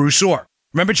prominence was Bruce Ohr.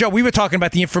 Remember, Joe, we were talking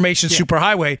about the information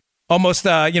superhighway almost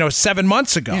 7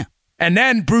 months ago. Yeah. And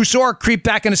then Bruce Ohr creeped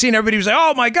back in the scene. Everybody was like,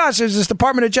 oh, my gosh, there's this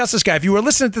Department of Justice guy. If you were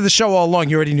listening to the show all along,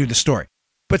 you already knew the story.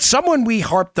 But someone we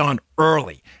harped on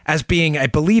early as being, I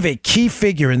believe, a key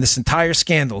figure in this entire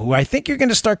scandal, who I think you're going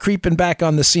to start creeping back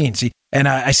on the scene. See, and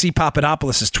I see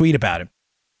Papadopoulos' tweet about him,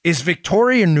 is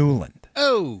Victoria Nuland.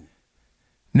 Oh.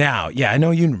 Now, yeah, I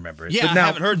know you remember it. Yeah, but now, I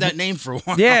haven't heard that name for a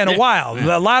while. Yeah, in a while.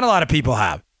 Yeah. A lot of people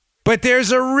have. But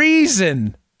there's a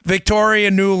reason Victoria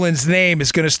Nuland's name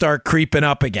is going to start creeping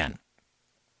up again.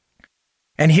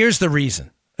 And here's the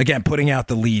reason. Again, putting out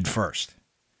the lead first.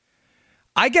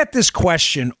 I get this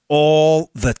question all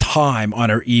the time on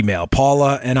her email.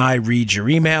 Paula and I read your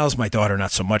emails. My daughter,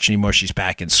 not so much anymore. She's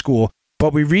back in school.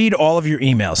 But we read all of your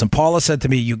emails. And Paula said to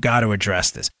me, you got to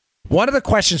address this. One of the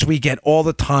questions we get all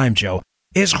the time, Joe,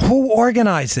 is who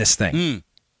organized this thing?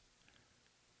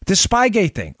 The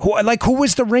Spygate thing. Who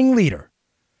was the ringleader?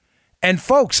 And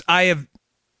folks, I have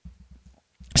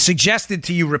suggested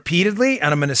to you repeatedly,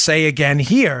 and I'm going to say again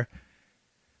here,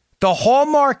 the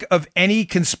hallmark of any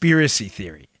conspiracy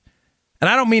theory, and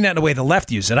I don't mean that in the way the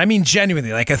left uses it, I mean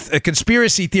genuinely, like a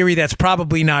conspiracy theory that's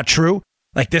probably not true,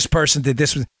 like this person did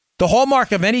this. The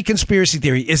hallmark of any conspiracy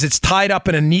theory is it's tied up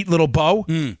in a neat little bow.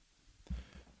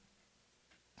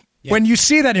 Yeah. When you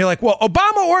see that, you're like, well,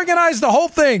 Obama organized the whole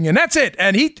thing, and that's it.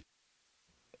 And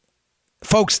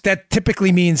folks, that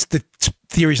typically means the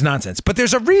theory's nonsense. But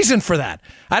there's a reason for that.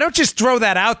 I don't just throw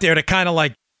that out there to kind of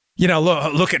like,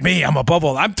 look at me, I'm above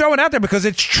all. I'm throwing it out there because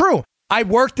it's true. I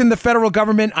worked in the federal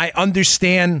government. I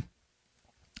understand,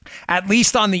 at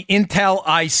least on the Intel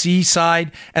IC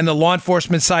side and the law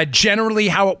enforcement side, generally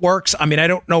how it works. I mean, I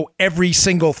don't know every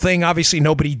single thing. Obviously,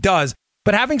 nobody does.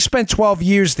 But having spent 12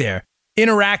 years there,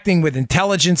 interacting with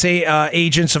intelligence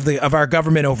agents of our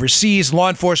government overseas, law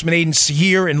enforcement agents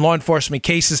here in law enforcement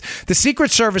cases. The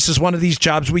Secret Service is one of these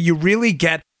jobs where you really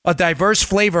get a diverse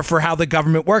flavor for how the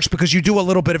government works because you do a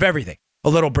little bit of everything. A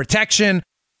little protection,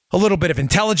 a little bit of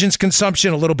intelligence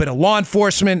consumption, a little bit of law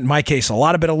enforcement. In my case, a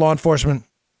lot of bit of law enforcement.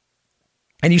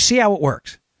 And you see how it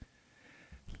works.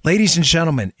 Ladies and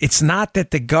gentlemen, it's not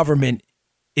that the government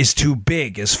is too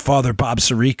big, as Father Bob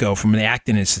Sirico from the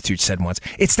Acton Institute said once.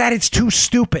 It's that it's too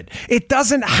stupid. It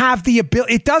doesn't have the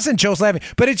ability. It doesn't, Joe's laughing,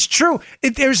 but it's true.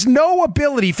 There's no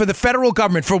ability for the federal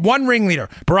government, for one ringleader,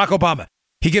 Barack Obama.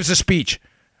 He gives a speech.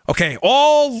 Okay,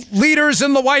 all leaders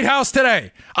in the White House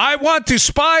today. I want to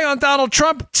spy on Donald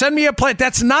Trump. Send me a plane.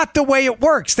 That's not the way it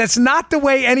works. That's not the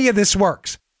way any of this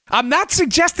works. I'm not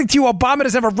suggesting to you Obama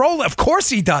doesn't have a role. Of course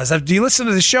he does. Do you listen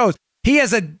to the shows? He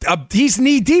has he's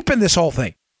knee deep in this whole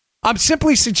thing. I'm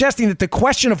simply suggesting that the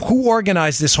question of who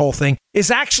organized this whole thing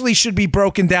should be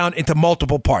broken down into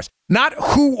multiple parts. Not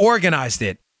who organized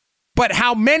it, but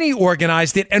how many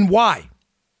organized it and why.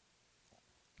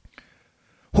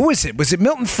 Who is it? Was it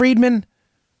Milton Friedman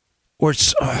or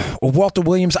Walter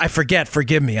Williams? I forget.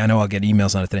 Forgive me. I know I'll get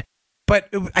emails on it today. But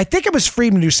I think it was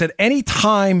Friedman who said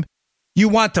anytime you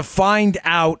want to find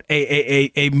out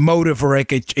a motive or a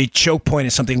choke point or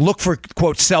something, look for,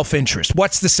 quote, self-interest.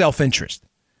 What's the self-interest?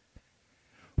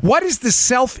 What is the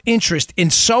self-interest in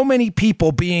so many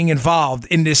people being involved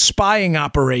in this spying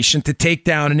operation to take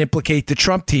down and implicate the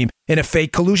Trump team in a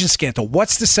fake collusion scandal?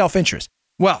 What's the self-interest?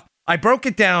 Well, I broke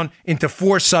it down into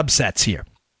 4 subsets here.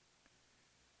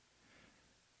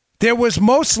 There was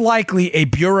most likely a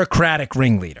bureaucratic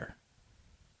ringleader.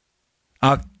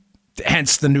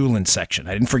 Hence the Nuland section.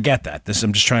 I didn't forget that.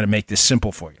 I'm just trying to make this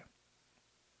simple for you.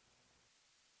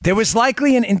 There was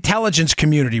likely an intelligence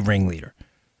community ringleader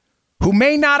who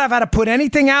may not have had to put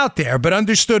anything out there, but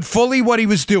understood fully what he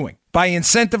was doing by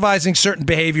incentivizing certain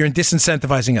behavior and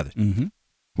disincentivizing others,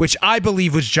 which I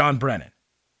believe was John Brennan.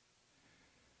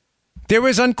 There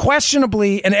was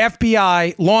unquestionably an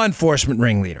FBI law enforcement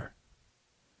ringleader.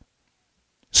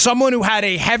 Someone who had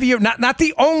a heavier, not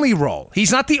the only role.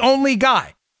 He's not the only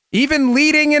guy. Even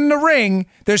leading in the ring,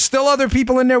 there's still other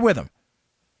people in there with him,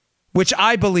 which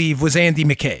I believe was Andy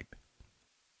McCabe.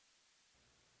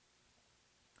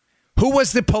 Who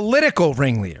was the political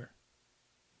ringleader?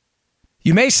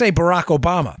 You may say Barack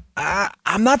Obama.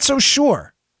 I'm not so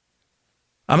sure.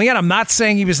 I mean, I'm not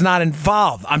saying he was not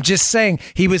involved. I'm just saying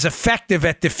he was effective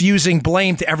at diffusing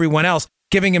blame to everyone else,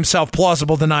 giving himself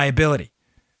plausible deniability.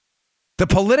 The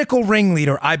political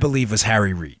ringleader, I believe, was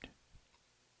Harry Reid,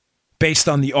 based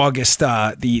on the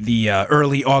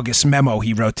early August memo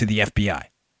he wrote to the FBI.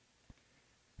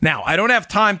 Now, I don't have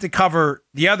time to cover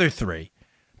the other 3,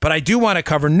 but I do want to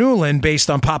cover Nuland based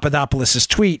on Papadopoulos'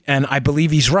 tweet, and I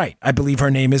believe he's right. I believe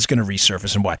her name is going to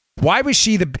resurface, and why. Why was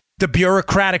she the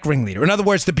bureaucratic ringleader? In other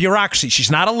words, the bureaucracy. She's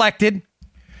not elected.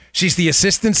 She's the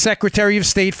Assistant Secretary of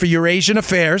State for Eurasian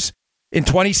Affairs in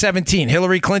 2017.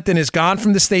 Hillary Clinton is gone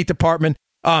from the State Department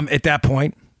at that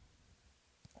point.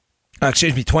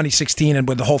 2016, and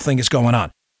when the whole thing is going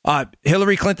on.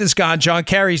 Hillary Clinton's gone. John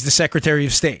Kerry's the Secretary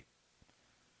of State.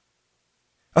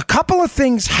 A couple of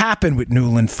things happen with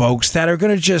Nuland, folks, that are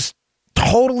going to just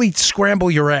totally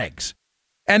scramble your eggs.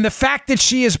 And the fact that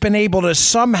she has been able to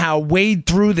somehow wade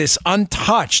through this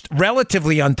untouched,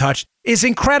 relatively untouched, is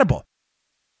incredible.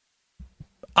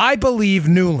 I believe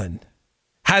Nuland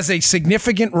has a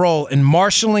significant role in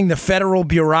marshaling the federal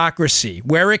bureaucracy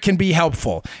where it can be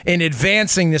helpful in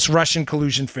advancing this Russian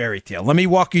collusion fairy tale. Let me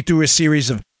walk you through a series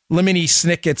of Lemony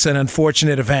Snicket's and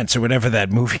Unfortunate Events, or whatever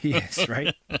that movie is,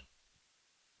 right?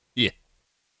 Yeah.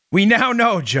 We now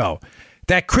know, Joe,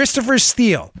 that Christopher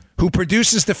Steele, who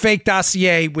produces the fake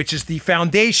dossier, which is the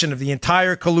foundation of the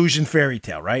entire collusion fairy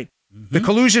tale, right? Mm-hmm. The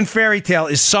collusion fairy tale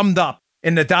is summed up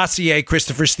in the dossier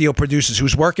Christopher Steele produces,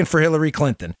 who's working for Hillary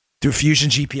Clinton through Fusion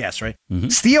GPS, right? Mm-hmm.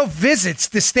 Steele visits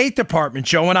the State Department,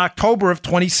 Joe, in October of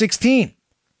 2016.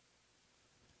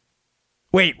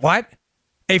 Wait, what?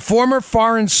 A former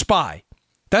foreign spy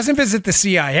doesn't visit the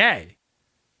CIA.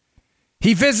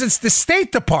 He visits the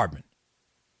State Department,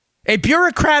 a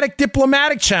bureaucratic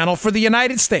diplomatic channel for the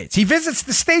United States. He visits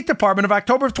the State Department of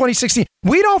October of 2016.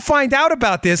 We don't find out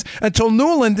about this until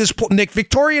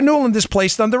Victoria Nuland is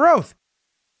placed under oath.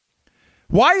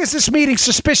 Why is this meeting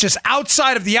suspicious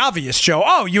outside of the obvious, Joe?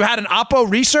 Oh, you had an Oppo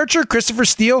researcher, Christopher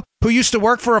Steele, who used to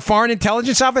work for a foreign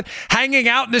intelligence outfit, hanging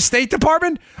out in the State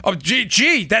Department? Oh,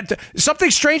 gee, that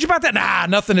something strange about that? Nah,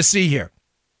 nothing to see here.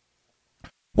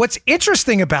 What's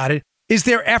interesting about it is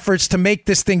their efforts to make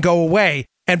this thing go away,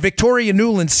 and Victoria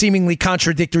Nuland's seemingly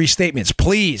contradictory statements.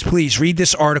 Please read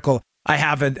this article I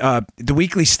have the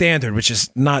Weekly Standard, which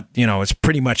is not, it's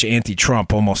pretty much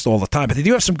anti-Trump almost all the time. But they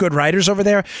do have some good writers over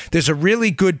there. There's a really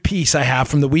good piece I have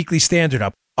from the Weekly Standard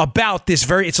up about this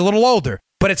it's a little older,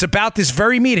 but it's about this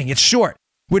very meeting. It's short.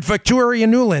 With Victoria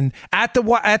Nuland at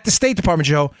the State Department,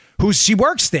 Joe, she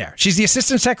works there. She's the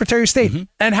Assistant Secretary of State. Mm-hmm.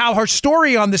 And how her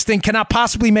story on this thing cannot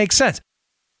possibly make sense.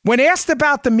 When asked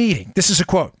about the meeting, this is a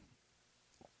quote.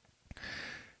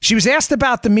 She was asked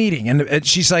about the meeting, and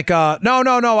she's like, no,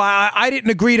 I didn't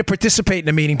agree to participate in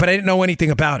the meeting, but I didn't know anything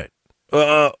about it.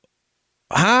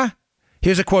 Huh?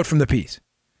 Here's a quote from the piece.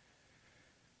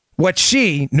 What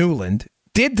she, Nuland,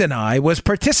 did deny was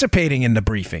participating in the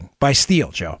briefing by Steele,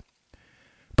 Joe.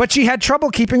 But she had trouble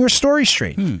keeping her story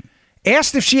straight.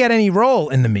 Asked if she had any role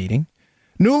in the meeting,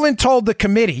 Nuland told the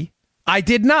committee, I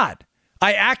did not.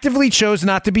 I actively chose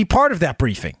not to be part of that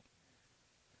briefing.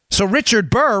 So Richard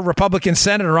Burr, Republican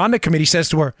senator on the committee, says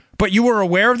to her, but you were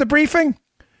aware of the briefing?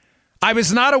 I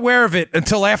was not aware of it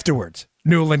until afterwards,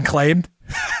 Nuland claimed.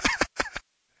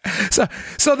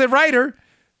 So the writer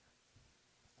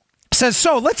says,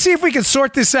 so let's see if we can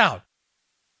sort this out.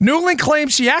 Nuland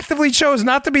claims she actively chose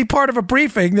not to be part of a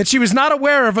briefing that she was not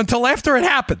aware of until after it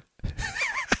happened.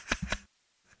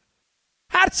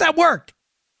 How does that work?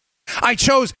 I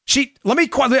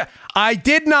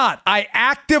did not. I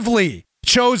actively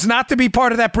chose not to be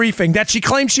part of that briefing that she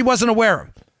claims she wasn't aware of.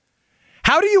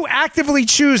 How do you actively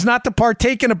choose not to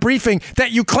partake in a briefing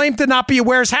that you claim to not be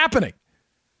aware is happening?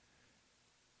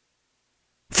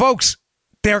 Folks,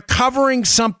 they're covering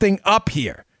something up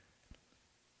here.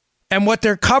 And what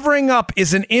they're covering up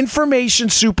is an information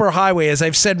superhighway, as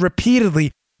I've said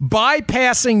repeatedly,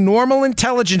 bypassing normal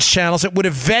intelligence channels that would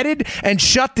have vetted and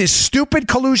shut this stupid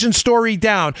collusion story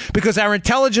down because our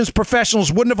intelligence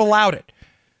professionals wouldn't have allowed it.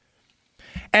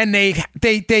 And they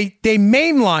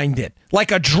mainlined it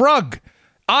like a drug,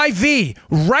 IV,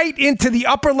 right into the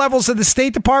upper levels of the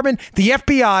State Department, the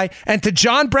FBI, and to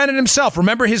John Brennan himself.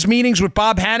 Remember his meetings with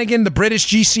Bob Hannigan, the British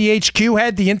GCHQ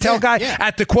head, the intel guy,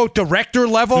 at the, quote, director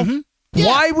level? Mm-hmm. Yeah.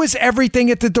 Why was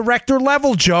everything at the director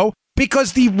level, Joe?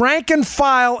 Because the rank and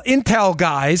file intel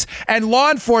guys and law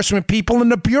enforcement people in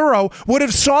the Bureau would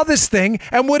have saw this thing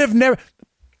and would have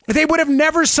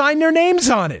never signed their names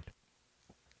on it.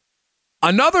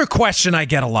 Another question I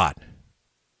get a lot.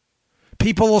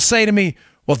 People will say to me,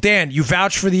 well, Dan, you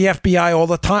vouch for the FBI all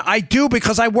the time. I do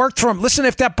because I worked for them. Listen,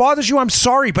 if that bothers you, I'm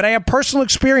sorry, but I have personal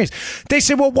experience. They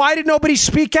say, well, why did nobody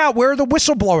speak out? Where are the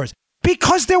whistleblowers?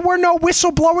 Because there were no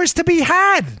whistleblowers to be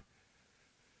had.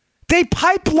 They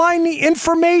pipeline the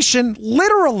information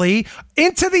literally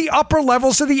into the upper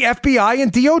levels of the FBI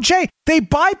and DOJ. They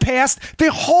bypassed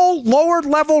the whole lower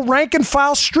level rank and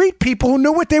file street people who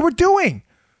knew what they were doing.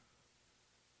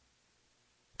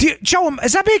 Joe,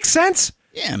 does that make sense?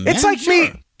 Yeah, man. It's like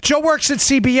me. Joe works at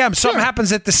CBM. Something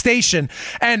happens at the station,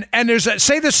 and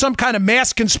there's some kind of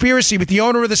mass conspiracy with the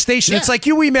owner of the station. Yeah. It's like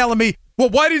you emailing me. Well,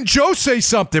 why didn't Joe say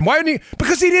something? Why didn't he?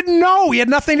 Because he didn't know. He had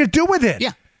nothing to do with it.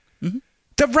 Yeah. Mm-hmm.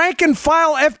 The rank and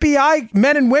file FBI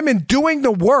men and women doing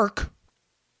the work,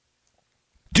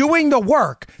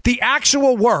 the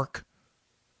actual work.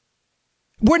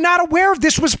 We're not aware of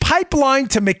this. Was pipelined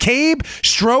to McCabe,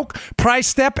 Stroke, Price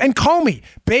Step, and Comey.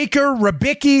 Baker,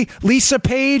 Rabicki, Lisa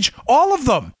Page, all of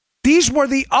them. These were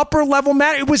the upper level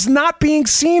men. It was not being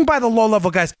seen by the low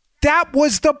level guys. That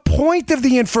was the point of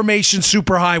the information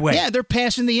superhighway. Yeah, they're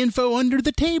passing the info under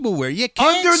the table where you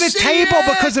can't under the table it.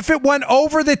 Because if it went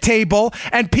over the table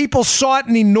and people saw it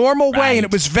in the normal way and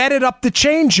it was vetted up the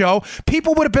chain, Joe,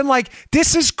 people would have been like,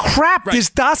 this is crap. Right. This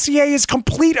dossier is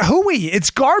complete hooey. It's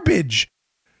garbage.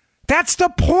 That's the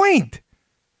point.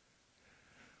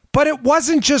 But it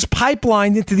wasn't just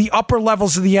pipelined into the upper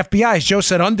levels of the FBI, as Joe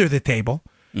said, under the table.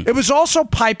 It was also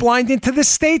pipelined into the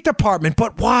State Department.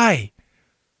 But why?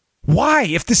 Why?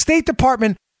 If the State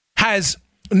Department has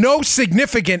no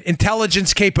significant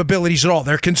intelligence capabilities at all,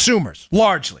 they're consumers,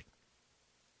 largely.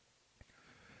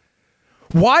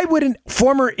 Why would a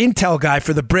former intel guy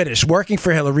for the British working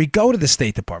for Hillary go to the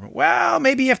State Department? Well,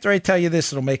 maybe after I tell you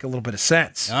this, it'll make a little bit of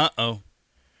sense. Uh-oh.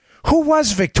 Who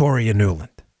was Victoria Nuland?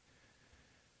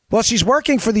 Well, she's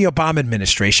working for the Obama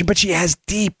administration, but she has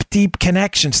deep, deep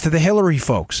connections to the Hillary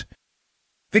folks.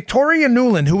 Victoria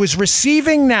Nuland, who is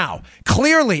receiving now,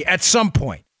 clearly at some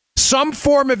point, some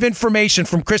form of information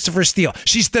from Christopher Steele.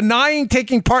 She's denying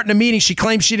taking part in a meeting she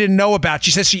claims she didn't know about.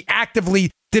 She says she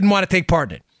actively didn't want to take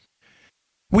part in it.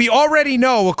 We already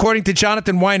know, according to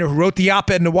Jonathan Weiner, who wrote the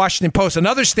op-ed in the Washington Post,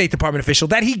 another State Department official,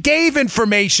 that he gave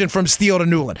information from Steele to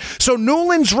Nuland. So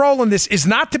Nuland's role in this is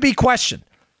not to be questioned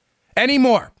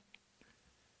anymore.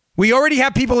 We already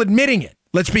have people admitting it.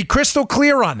 Let's be crystal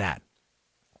clear on that.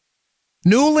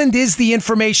 Nuland is the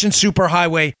information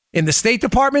superhighway in the State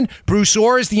Department. Bruce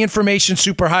Orr is the information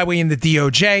superhighway in the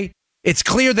DOJ. It's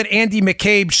clear that Andy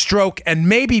McCabe, Strzok, and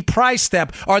maybe Price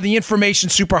Step are the information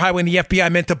superhighway in the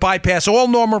FBI meant to bypass all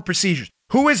normal procedures.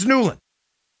 Who is Nuland?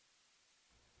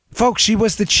 Folks, she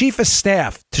was the chief of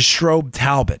staff to Strobe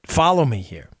Talbot. Follow me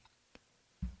here.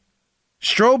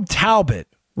 Strobe Talbot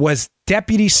was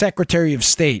Deputy Secretary of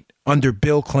State under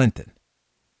Bill Clinton.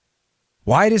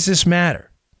 Why does this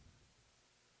matter?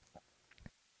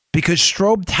 Because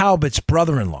Strobe Talbot's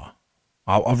brother-in-law,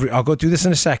 I'll go through this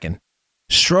in a second.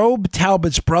 Strobe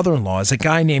Talbot's brother-in-law is a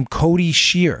guy named Cody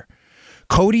Shear.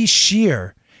 Cody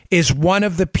Shear is one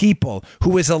of the people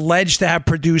who is alleged to have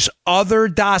produced other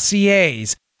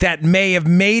dossiers that may have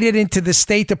made it into the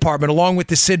State Department, along with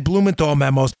the Sid Blumenthal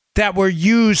memos, that were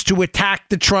used to attack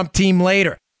the Trump team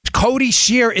later. Cody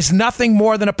Shear is nothing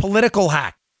more than a political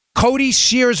hack. Cody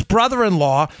Shear's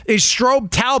brother-in-law is Strobe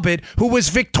Talbot, who was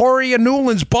Victoria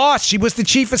Nuland's boss. She was the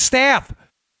chief of staff.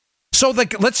 So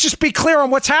let's just be clear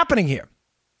on what's happening here.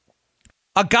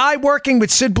 A guy working with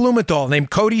Sid Blumenthal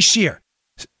named Cody Shear,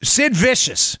 Sid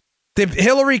Vicious, the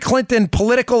Hillary Clinton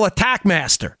political attack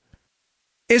master,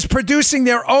 is producing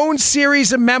their own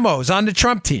series of memos on the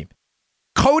Trump team.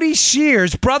 Cody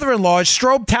Shear's brother-in-law is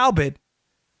Strobe Talbot,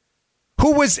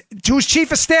 whose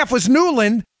chief of staff was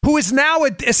Nuland, who is now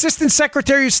an assistant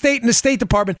secretary of state in the State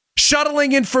Department,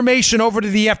 shuttling information over to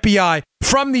the FBI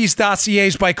from these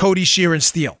dossiers by Cody Shear and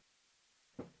Steele.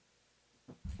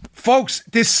 Folks,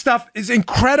 this stuff is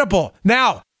incredible.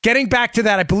 Now, getting back to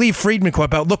that, I believe Friedman quote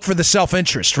about look for the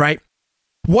self-interest, right?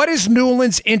 What is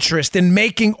Nuland's interest in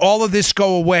making all of this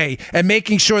go away and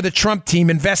making sure the Trump team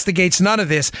investigates none of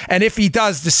this, and if he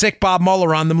does, to sick Bob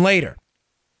Mueller on them later?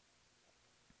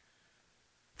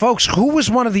 Folks, who was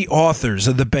one of the authors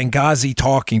of the Benghazi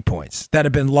talking points that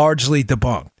have been largely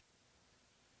debunked?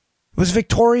 It was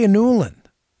Victoria Nuland.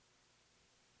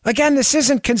 Again, this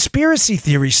isn't conspiracy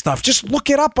theory stuff. Just look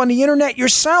it up on the internet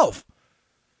yourself.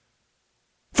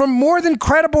 From more than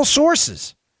credible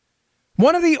sources.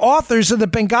 One of the authors of the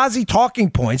Benghazi talking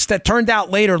points that turned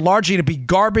out later largely to be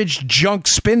garbage, junk,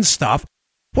 spin stuff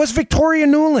was Victoria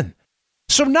Nuland.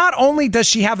 So not only does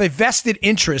she have a vested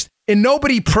interest in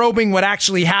nobody probing what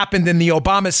actually happened in the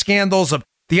Obama scandals of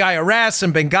the IRS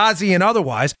and Benghazi and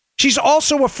otherwise, she's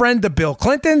also a friend of Bill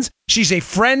Clinton's. She's a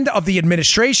friend of the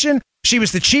administration. She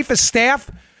was the chief of staff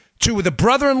to the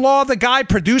brother-in-law of the guy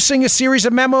producing a series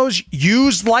of memos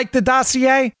used like the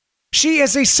dossier. She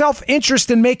has a self-interest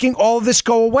in making all of this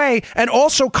go away and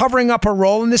also covering up her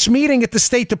role in this meeting at the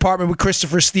State Department with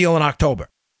Christopher Steele in October.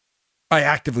 I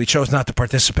actively chose not to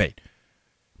participate.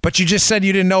 But you just said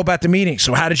you didn't know about the meeting,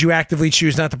 so how did you actively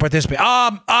choose not to participate?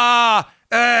 I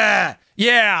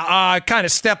kind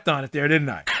of stepped on it there, didn't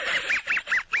I?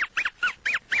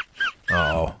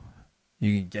 Oh,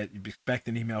 you expect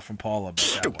an email from Paula.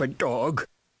 Stupid dog.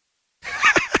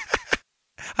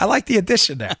 I like the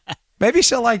addition there. Maybe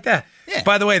she'll like that. Yeah.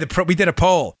 By the way, we did a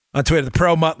poll on Twitter. The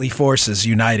pro-Muttley forces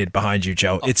united behind you,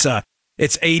 Joe. Oh.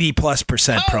 It's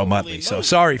 80+% pro-Muttley. So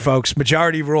sorry, folks.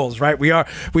 Majority rules, right?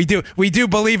 We do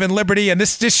believe in liberty, and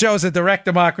this just shows a direct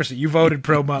democracy. You voted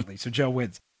pro-Muttley, so Joe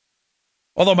wins.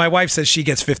 Although my wife says she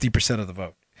gets 50% of the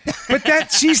vote.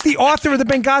 But she's the author of the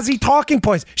Benghazi talking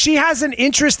points. She has an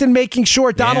interest in making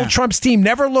sure Donald Trump's team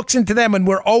never looks into them, and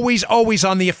we're always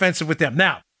on the offensive with them.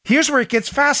 Now, here's where it gets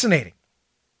fascinating.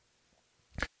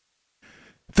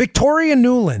 Victoria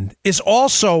Nuland is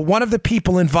also one of the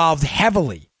people involved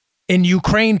heavily in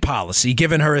Ukraine policy,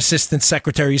 given her assistant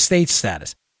secretary of state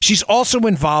status. She's also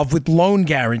involved with loan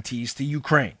guarantees to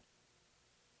Ukraine.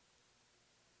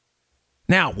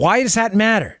 Now, why does that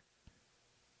matter?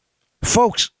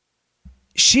 Folks,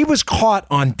 she was caught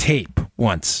on tape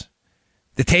once.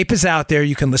 The tape is out there.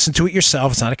 You can listen to it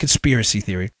yourself. It's not a conspiracy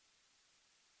theory.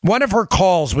 One of her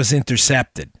calls was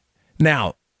intercepted.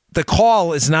 Now, the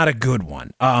call is not a good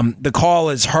one. The call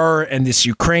is her and this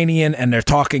Ukrainian, and they're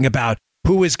talking about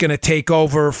who is going to take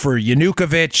over for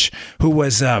Yanukovych, who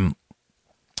was a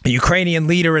Ukrainian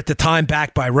leader at the time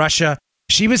backed by Russia.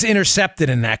 She was intercepted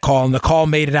in that call, and the call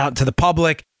made it out into the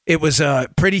public. It was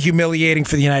pretty humiliating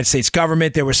for the United States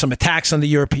government. There were some attacks on the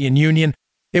European Union.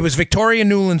 It was Victoria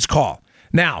Nuland's call.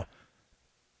 Now,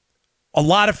 a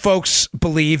lot of folks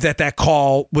believe that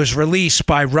call was released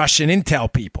by Russian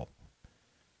intel people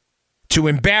to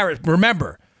embarrass.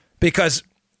 Remember, because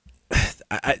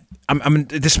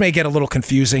this may get a little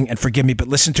confusing, and forgive me, but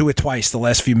listen to it twice the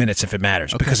last few minutes if it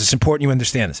matters, because it's important you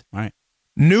understand this. All right.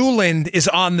 Nuland is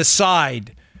on the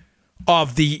side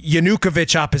of the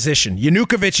Yanukovych opposition.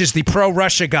 Yanukovych is the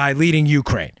pro-Russia guy leading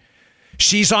Ukraine.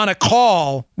 She's on a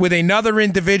call with another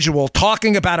individual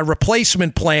talking about a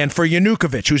replacement plan for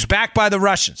Yanukovych, who's backed by the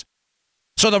Russians.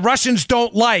 So the Russians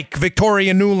don't like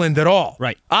Victoria Nuland at all.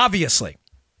 Right. Obviously.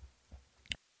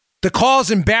 The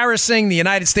call's embarrassing. The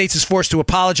United States is forced to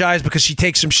apologize because she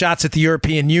takes some shots at the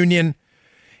European Union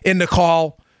in the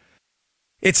call.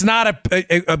 It's not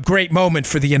a great moment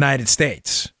for the United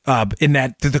States in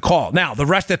the call. Now,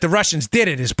 that the Russians did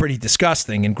it is pretty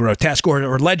disgusting and grotesque, or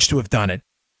alleged to have done it.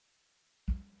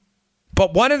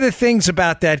 But one of the things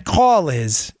about that call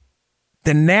is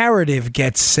the narrative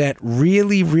gets set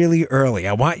really, really early.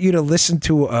 I want you to listen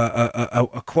to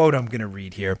a quote I'm going to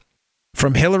read here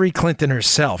from Hillary Clinton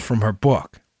herself from her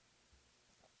book.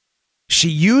 She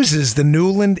uses the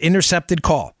Nuland intercepted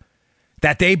call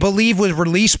that they believe was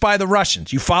released by the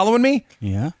Russians. You following me?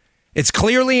 Yeah. It's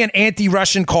clearly an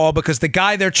anti-Russian call because the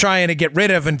guy they're trying to get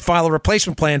rid of and file a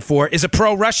replacement plan for is a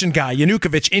pro-Russian guy,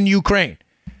 Yanukovych, in Ukraine.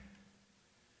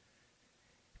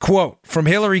 Quote from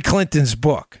Hillary Clinton's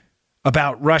book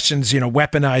about Russians,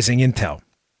 weaponizing intel.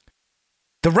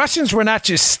 The Russians were not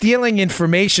just stealing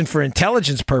information for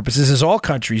intelligence purposes, as all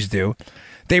countries do.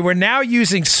 They were now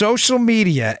using social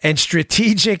media and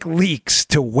strategic leaks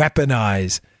to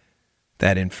weaponize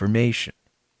that information.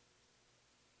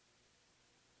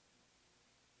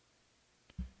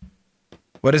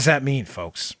 What does that mean,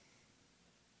 folks?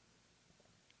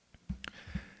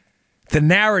 The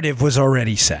narrative was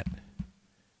already set.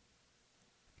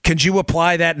 Could you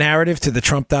apply that narrative to the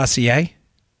Trump dossier?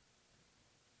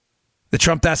 The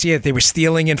Trump dossier, they were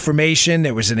stealing information.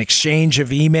 There was an exchange of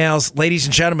emails. Ladies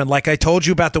and gentlemen, like I told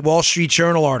you about the Wall Street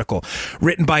Journal article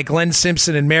written by Glenn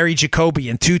Simpson and Mary Jacoby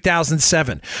in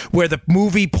 2007, where the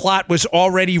movie plot was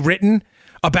already written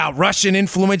about Russian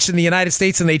influence in the United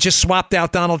States and they just swapped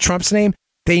out Donald Trump's name.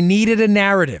 They needed a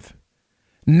narrative.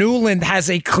 Nuland has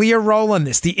a clear role in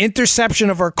this. The interception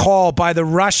of her call by the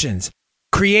Russians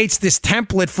creates this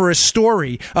template for a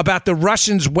story about the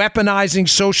Russians weaponizing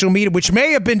social media, which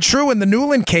may have been true in the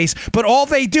Nuland case, but all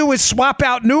they do is swap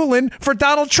out Nuland for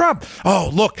Donald Trump. Oh,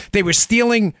 look, they were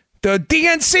stealing the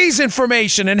DNC's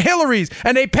information and Hillary's,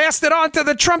 and they passed it on to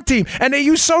the Trump team, and they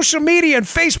used social media and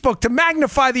Facebook to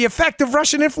magnify the effect of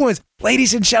Russian influence.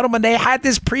 Ladies and gentlemen, they had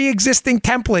this pre-existing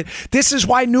template. This is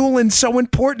why Nuland's so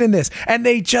important in this, and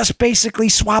they just basically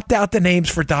swapped out the names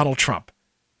for Donald Trump.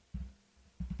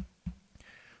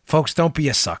 Folks, don't be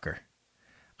a sucker.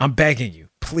 I'm begging you.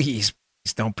 Please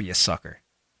don't be a sucker.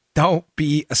 Don't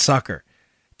be a sucker.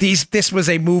 This was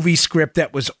a movie script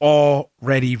that was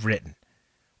already written.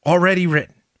 Already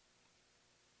written.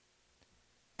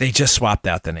 They just swapped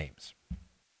out the names.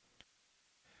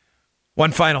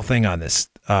 One final thing on this.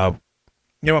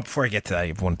 You know what? Before I get to that, I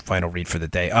have one final read for the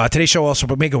day. Today's show also,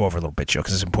 but may go over a little bit, Joe,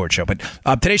 because it's an important show. But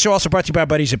today's show also brought to you by our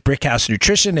buddies at Brickhouse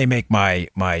Nutrition. They make my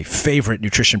favorite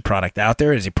nutrition product out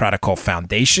there. It is a product called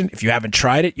Foundation. If you haven't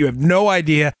tried it, you have no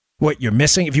idea what you're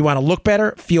missing. If you want to look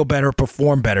better, feel better,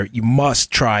 perform better, you must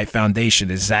try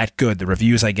Foundation. It's that good. The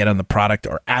reviews I get on the product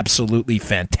are absolutely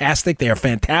fantastic. They are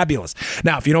fantabulous.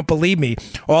 Now, if you don't believe me,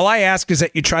 all I ask is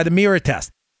that you try the mirror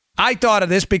test. I thought of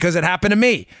this because it happened to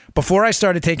me. Before I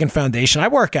started taking Foundation, I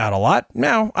work out a lot.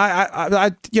 Now,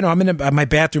 I'm in my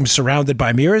bathroom surrounded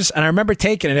by mirrors, and I remember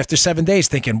taking it after 7 days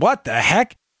thinking, what the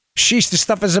heck? Sheesh, this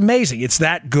stuff is amazing. It's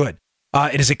that good.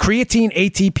 It is a creatine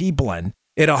ATP blend.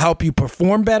 It'll help you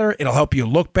perform better. It'll help you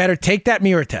look better. Take that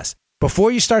mirror test.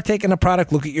 Before you start taking the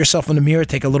product, look at yourself in the mirror,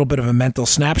 take a little bit of a mental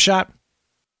snapshot.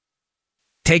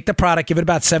 Take the product, give it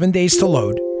about 7 days to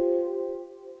load.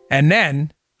 And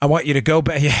then I want you to go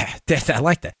back. Yeah, I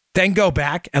like that. Then go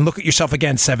back and look at yourself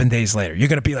again 7 days later. You're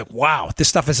going to be like, wow, this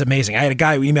stuff is amazing. I had a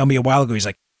guy who emailed me a while ago. He's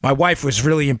like, my wife was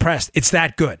really impressed. It's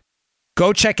that good.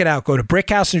 Go check it out. Go to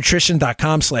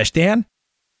brickhousenutrition.com/Dan.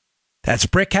 That's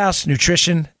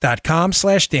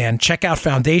brickhousenutrition.com/Dan. Check out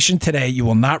Foundation today. You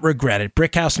will not regret it.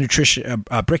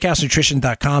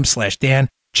 brickhousenutrition.com/Dan.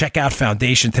 Check out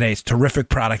Foundation today. It's a terrific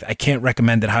product. I can't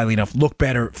recommend it highly enough. Look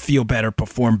better, feel better,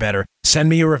 perform better. Send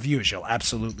me your reviews. You'll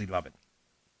absolutely love it.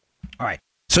 All right.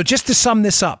 So just to sum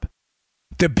this up,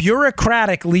 the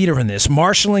bureaucratic leader in this,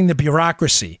 marshaling the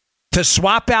bureaucracy to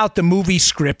swap out the movie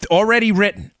script already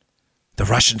written. The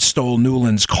Russians stole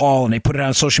Nuland's call and they put it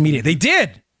on social media. They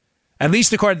did. At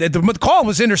least the call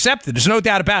was intercepted. There's no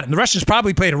doubt about it. And the Russians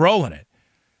probably played a role in it.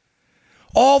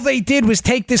 All they did was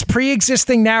take this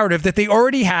pre-existing narrative that they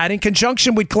already had in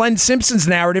conjunction with Glenn Simpson's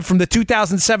narrative from the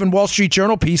 2007 Wall Street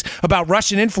Journal piece about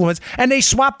Russian influence, and they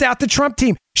swapped out the Trump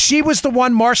team. She was the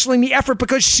one marshaling the effort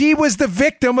because she was the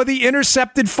victim of the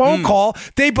intercepted phone call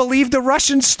they believed the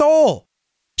Russians stole.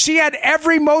 She had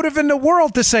every motive in the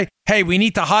world to say, hey, we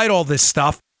need to hide all this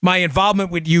stuff. my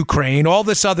involvement with Ukraine, all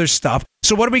this other stuff.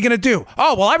 So what are we going to do?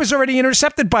 Oh, well, I was already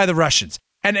intercepted by the Russians.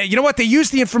 And you know what? They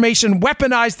used the information,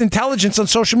 weaponized intelligence on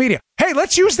social media. Hey,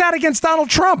 let's use that against Donald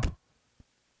Trump.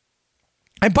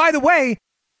 And by the way,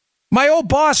 my old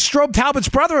boss, Strobe Talbot's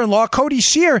brother-in-law, Cody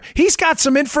Shear, he's got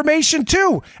some information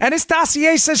too. And his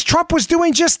dossier says Trump was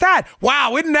doing just that.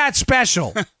 Wow, isn't that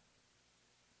special?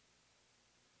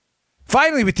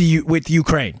 Finally, with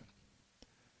Ukraine.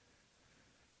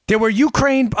 There were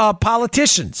Ukraine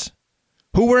politicians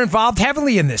who were involved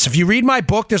heavily in this. If you read my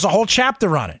book, there's a whole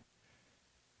chapter on it.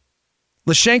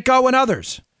 Lyshenko and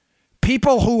others.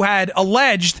 People who had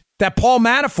alleged that Paul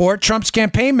Manafort, Trump's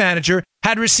campaign manager,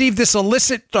 had received this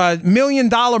illicit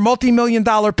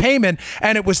multi-million-dollar payment,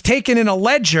 and it was taken in a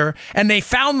ledger, and they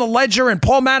found the ledger, and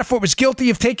Paul Manafort was guilty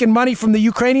of taking money from the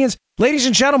Ukrainians. Ladies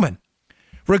and gentlemen,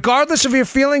 regardless of your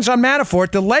feelings on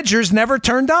Manafort, the ledgers never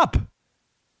turned up.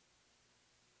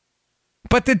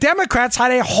 But the Democrats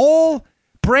had a whole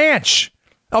branch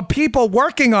of people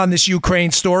working on this Ukraine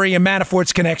story and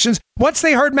Manafort's connections. Once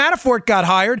they heard Manafort got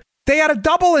hired, they had a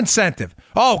double incentive.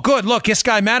 Oh, good. Look, this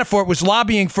guy Manafort was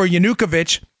lobbying for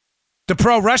Yanukovych, the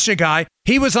pro-Russia guy.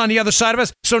 He was on the other side of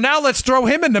us. So now let's throw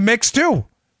him in the mix, too.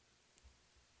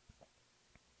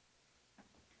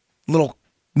 Little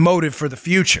motive for the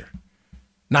future.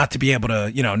 Not to be able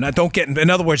to, don't get, in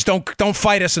other words, don't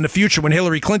fight us in the future when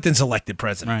Hillary Clinton's elected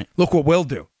president. Right. Look what we'll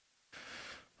do.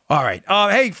 All right.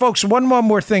 Hey, folks, one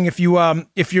more thing. If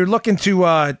you're looking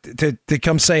to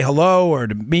come say hello or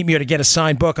to meet me or to get a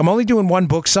signed book, I'm only doing one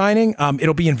book signing.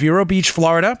 It'll be in Vero Beach,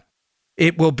 Florida.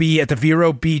 It will be at the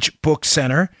Vero Beach Book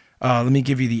Center. Let me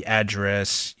give you the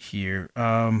address here.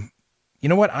 You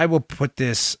know what? I will put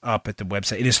this up at the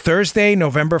website. It is Thursday,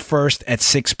 November 1st at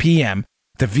 6 p.m.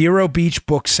 The Vero Beach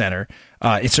Book Center.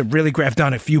 It's a really great. I've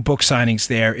done a few book signings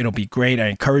there. It'll be great. I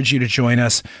encourage you to join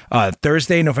us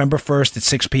Thursday, November 1st at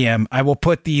 6 p.m. I will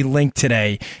put the link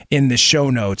today in the show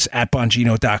notes at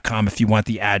Bongino.com if you want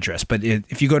the address. But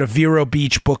if you go to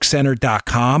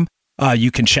VeroBeachBookCenter.com, you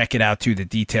can check it out too, the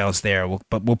details there.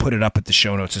 We'll put it up at the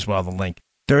show notes as well, the link.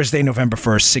 Thursday, November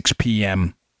 1st, 6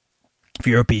 p.m.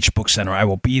 Vero Beach Book Center. I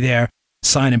will be there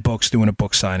signing books, doing a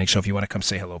book signing. So if you want to come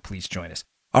say hello, please join us.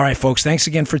 All right, folks, thanks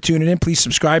again for tuning in. Please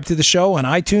subscribe to the show on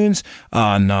iTunes,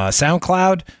 on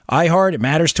SoundCloud, iHeart. It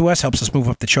matters to us, helps us move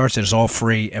up the charts. It is all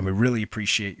free, and we really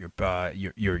appreciate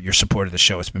your support of the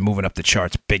show. It's been moving up the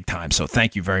charts big time, so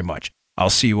thank you very much. I'll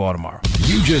see you all tomorrow.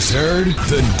 You just heard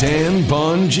The Dan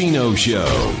Bongino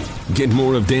Show. Get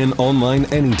more of Dan online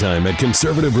anytime at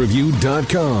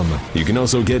conservativereview.com. You can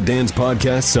also get Dan's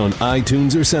podcasts on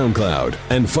iTunes or SoundCloud.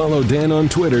 And follow Dan on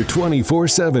Twitter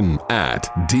 24/7 at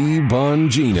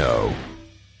DBongino.